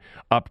deposit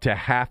up to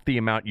half the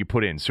amount you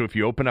put in. So if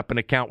you open up an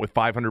account with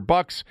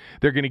 $500,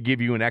 they're going to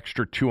give you an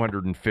extra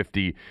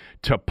 $250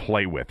 to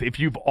play with. If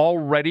you've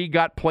already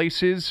got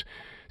places,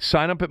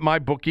 sign up at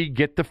MyBookie,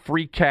 get the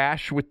free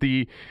cash with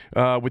the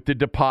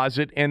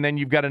deposit, and then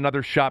you've got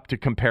another shop to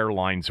compare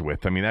lines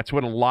with. I mean, that's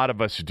what a lot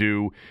of us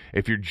do.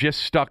 If you're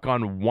just stuck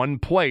on one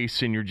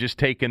place and you're just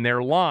taking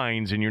their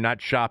lines and you're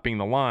not shopping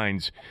the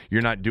lines,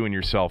 you're not doing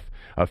yourself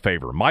a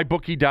favor.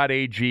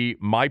 MyBookie.ag,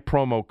 my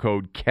promo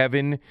code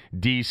KevinDC,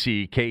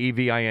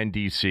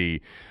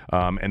 KEVINDC,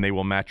 and they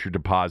will match your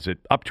deposit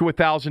up to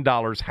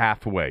 $1,000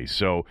 halfway.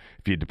 So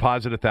if you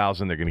deposit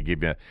 $1,000, they're going to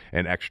give you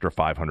an extra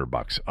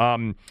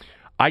 $500.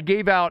 I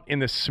gave out in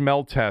the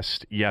smell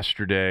test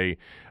yesterday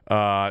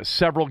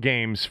several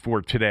games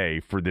for today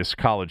for this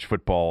college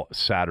football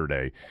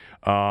Saturday,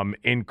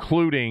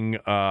 including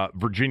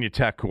Virginia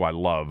Tech, who I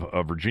love.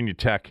 Virginia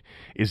Tech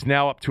is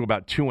now up to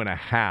about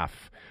 2.5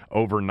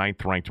 over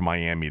 9th-ranked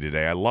Miami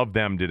today. I love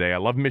them today. I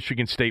love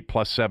Michigan State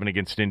 +7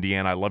 against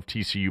Indiana. I love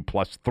TCU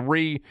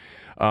 +3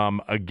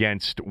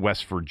 against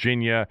West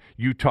Virginia.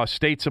 Utah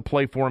State's a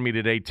play for me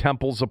today.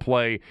 Temple's a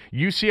play.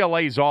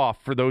 UCLA's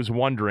off, for those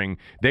wondering.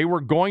 They were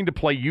going to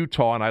play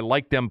Utah, and I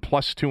like them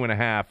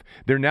 +2.5.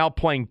 They're now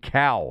playing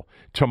Cal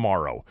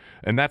tomorrow,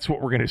 and that's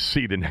what we're going to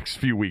see the next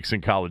few weeks in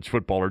college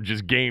football, are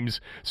just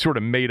games sort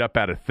of made up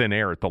out of thin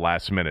air at the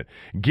last minute.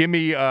 Give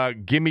me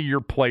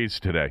your plays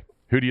today.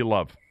 Who do you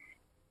love?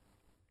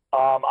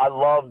 I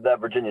love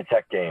that Virginia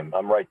Tech game.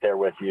 I'm right there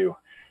with you.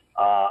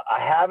 I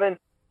haven't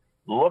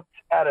looked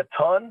at a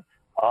ton.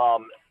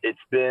 It's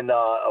been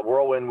a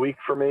whirlwind week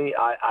for me.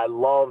 I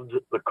loved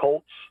the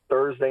Colts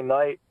Thursday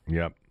night.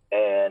 Yep.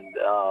 And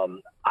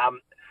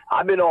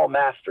I've been all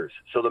Masters,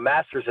 so the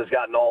Masters has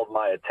gotten all of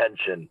my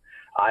attention.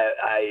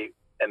 I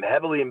am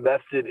heavily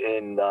invested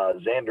in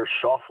Xander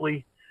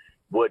Schauffele,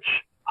 which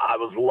I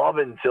was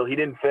loving until he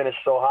didn't finish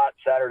so hot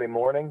Saturday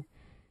morning.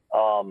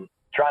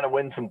 Trying to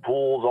win some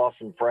pools off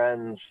some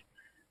friends.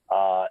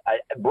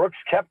 Brooks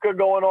Koepka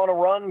going on a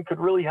run could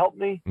really help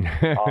me.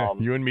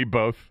 You and me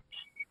both.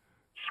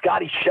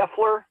 Scotty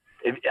Scheffler.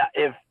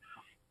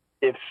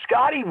 If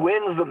Scotty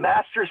wins the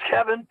Masters,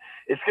 Kevin,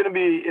 it's gonna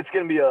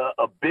be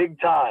a big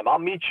time. I'll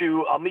meet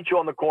you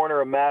on the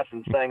corner of Mass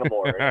and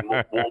Sangamore, and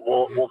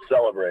we'll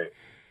celebrate.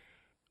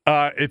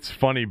 It's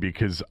funny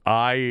because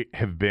I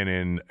have been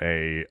in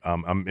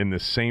I'm in the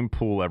same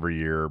pool every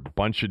year,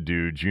 bunch of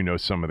dudes,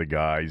 some of the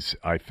guys,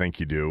 I think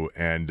you do,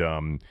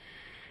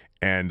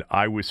 and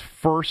I was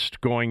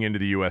first going into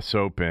the U.S.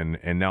 Open,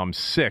 and now I'm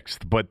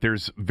 6th, but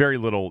there's very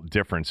little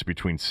difference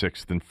between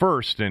 6th and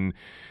 1st, and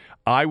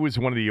I was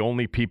one of the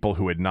only people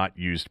who had not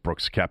used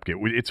Brooks Koepka.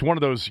 It's one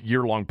of those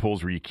year-long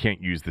pools where you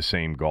can't use the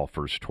same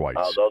golfers twice.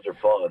 Oh, those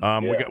are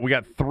fun. Yeah. We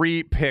got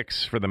 3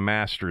 picks for the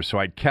Masters, so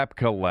I had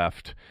Koepka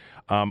left.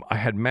 I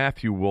had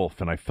Matthew Wolff,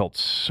 and I felt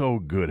so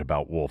good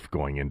about Wolff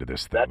going into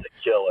this thing. That's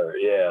a killer. Tyler,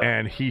 yeah.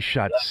 And he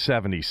shot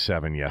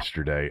 77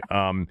 yesterday.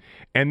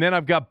 And then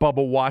I've got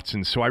Bubba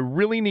Watson. So I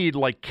really need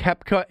like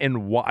Koepka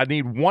and I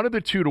need one of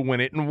the two to win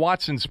it. And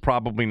Watson's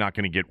probably not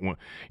going to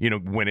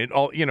win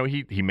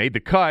it. He made the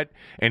cut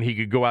and he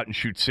could go out and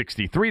shoot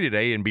 63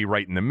 today and be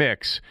right in the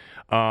mix.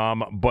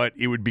 But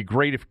it would be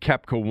great if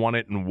Koepka won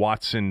it and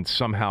Watson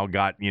somehow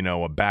got,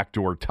 a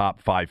backdoor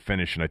top 5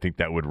 finish, and I think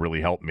that would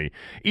really help me.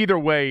 Either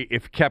way,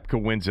 if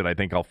Koepka wins it, I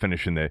think I'll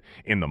finish in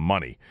the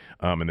money,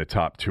 in the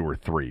top 2 or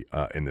 3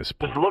 in this.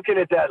 Just looking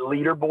at that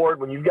leaderboard,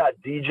 when you've got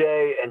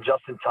DJ and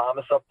Justin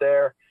Thomas up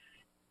there,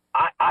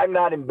 I'm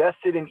not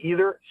invested in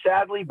either,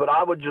 sadly, but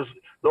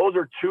those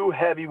are 2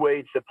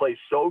 heavyweights that play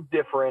so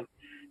different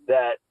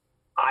that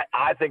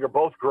I think are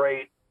both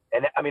great.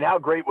 And, I mean, how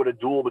great would a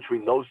duel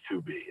between those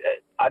 2 be?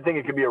 I think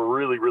it could be a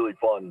really, really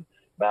fun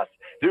match.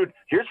 Dude,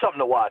 here's something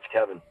to watch,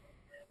 Kevin.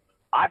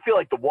 I feel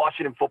like the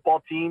Washington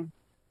football team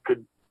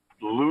could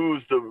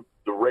lose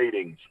the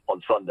ratings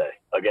on Sunday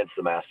against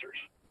the Masters.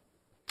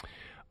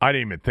 I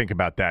didn't even think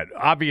about that.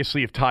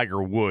 Obviously, if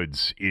Tiger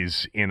Woods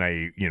is in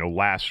a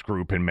last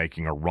group and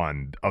making a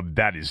run,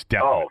 that is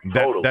definitely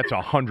totally. That's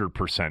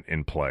 100%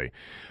 in play.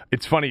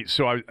 It's funny.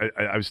 So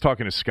I was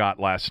talking to Scott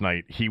last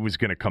night. He was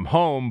going to come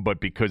home, but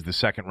because the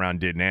second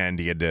round didn't end,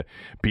 he had to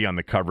be on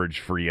the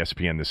coverage for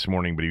ESPN this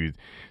morning.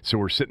 So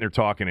we're sitting there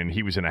talking, and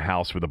he was in a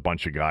house with a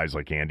bunch of guys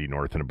like Andy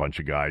North and a bunch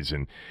of guys,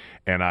 and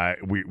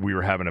we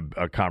were having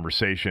a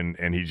conversation,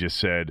 and he just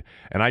said,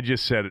 and I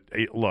just said,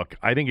 hey, look,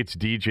 I think it's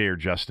DJ or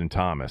Justin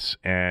Thomas,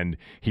 and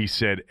he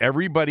said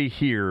everybody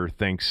here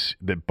thinks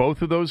that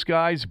both of those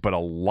guys, but a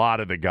lot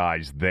of the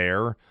guys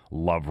there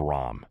love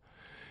Rahm.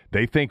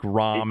 They think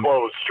Rahm. He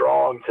closed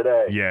strong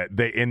today. Yeah,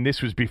 and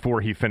this was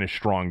before he finished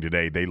strong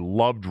today. They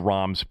loved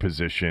Rahm's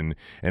position,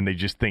 and they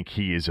just think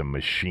he is a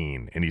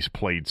machine, and he's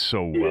played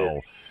so well.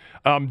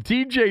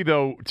 DJ,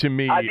 though, to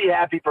me, I'd be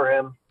happy for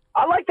him.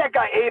 I like that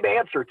guy Abe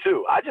Answer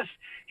too.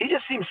 He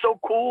just seems so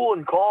cool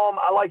and calm.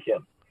 I like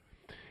him.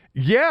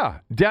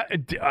 Yeah.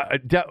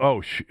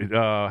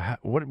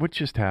 What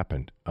just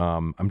happened?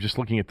 I'm just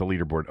looking at the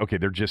leaderboard. Okay,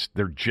 they're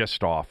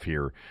just off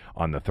here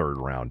on the 3rd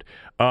round.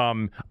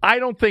 I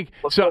don't think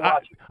so.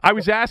 I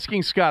was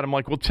asking Scott. I'm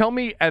like, well, tell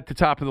me at the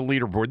top of the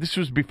leaderboard. This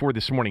was before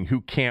this morning.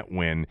 Who can't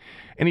win?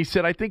 And he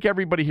said, I think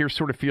everybody here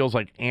sort of feels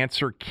like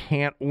Answer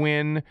can't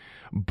win,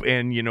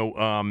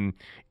 and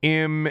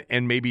Im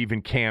and maybe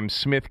even Cam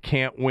Smith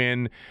can't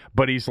win.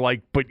 But he's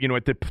like,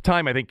 at the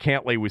time I think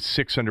Cantlay was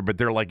 600. But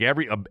they're like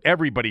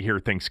everybody here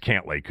thinks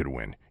Cantlay could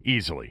win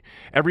easily.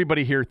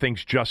 Everybody here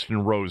thinks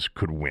Justin Rose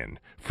could win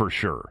for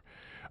sure.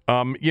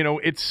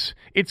 It's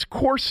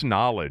course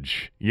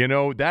knowledge.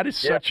 That is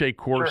such a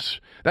course.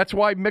 Sure. That's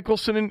why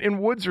Mickelson and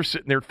Woods are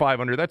sitting there at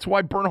 500. That's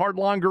why Bernhard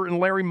Langer and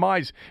Larry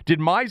Mize. Did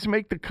Mize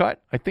make the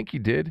cut? I think he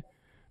did.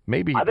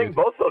 Maybe he did. I think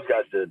both those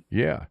guys did.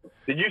 Yeah.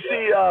 Did you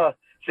see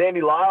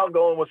Sandy Lyle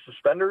going with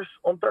suspenders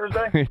on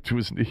Thursday? It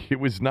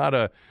was not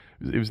the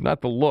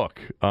look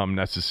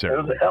necessarily.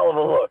 It was a hell of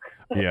a look.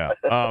 Yeah.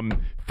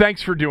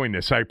 Thanks for doing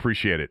this. I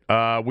appreciate it.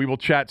 We will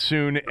chat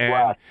soon.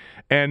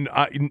 And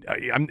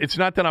it's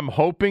not that I'm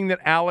hoping that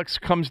Alex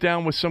comes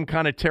down with some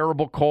kind of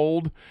terrible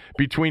cold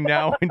between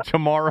now and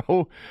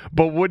tomorrow,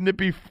 but wouldn't it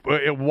be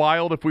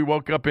wild if we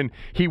woke up and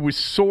he was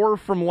sore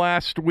from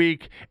last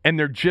week and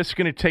they're just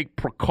going to take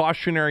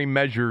precautionary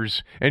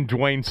measures and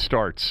Dwayne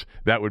starts?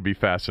 That would be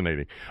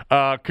fascinating.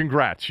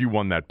 Congrats. You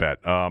won that bet.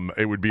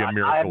 It would be a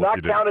miracle. I have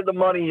not counted the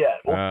money yet.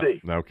 We'll see.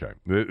 Okay.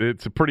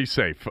 It's a pretty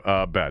safe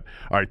bet.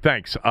 All right.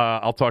 Thanks.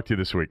 I'll talk to you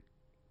this week.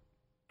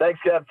 Thanks,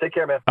 Kev. Take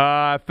care, man.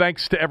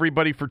 Thanks to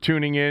everybody for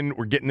tuning in.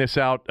 We're getting this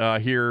out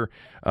here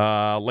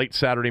late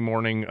Saturday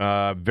morning,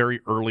 very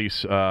early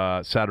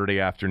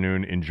Saturday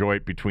afternoon. Enjoy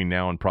it between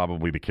now and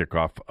probably the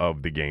kickoff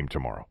of the game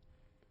tomorrow.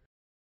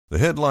 The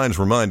headlines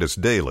remind us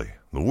daily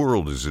the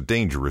world is a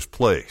dangerous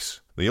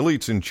place. The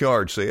elites in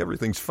charge say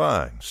everything's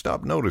fine.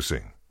 Stop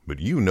noticing.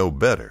 But you know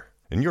better.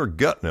 And your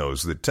gut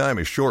knows that time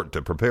is short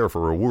to prepare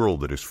for a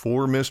world that is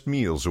 4 missed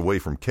meals away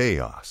from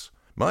chaos.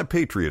 My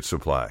Patriot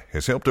Supply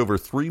has helped over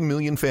 3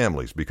 million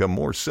families become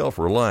more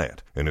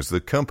self-reliant and is the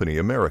company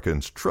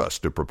Americans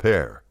trust to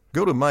prepare.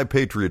 Go to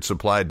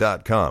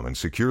MyPatriotSupply.com and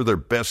secure their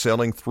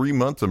best-selling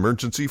 3-month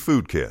emergency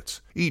food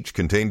kits. Each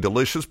contain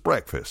delicious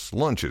breakfasts,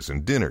 lunches,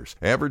 and dinners,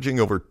 averaging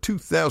over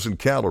 2,000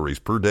 calories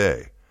per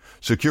day.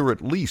 Secure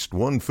at least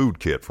 1 food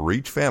kit for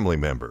each family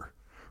member.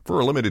 For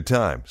a limited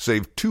time,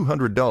 save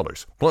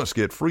 $200, plus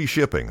get free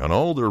shipping on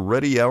all their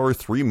Ready Hour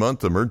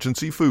 3-month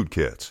emergency food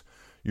kits.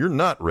 You're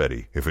not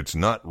ready if it's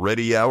not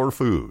Ready Hour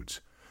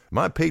Foods.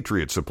 My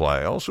Patriot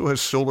Supply also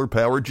has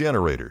solar-powered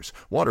generators,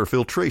 water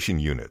filtration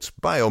units,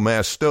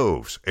 biomass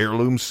stoves,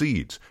 heirloom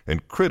seeds,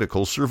 and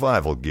critical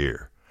survival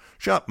gear.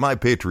 Shop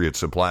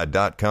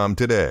MyPatriotSupply.com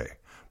today.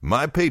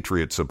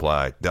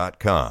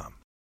 MyPatriotSupply.com.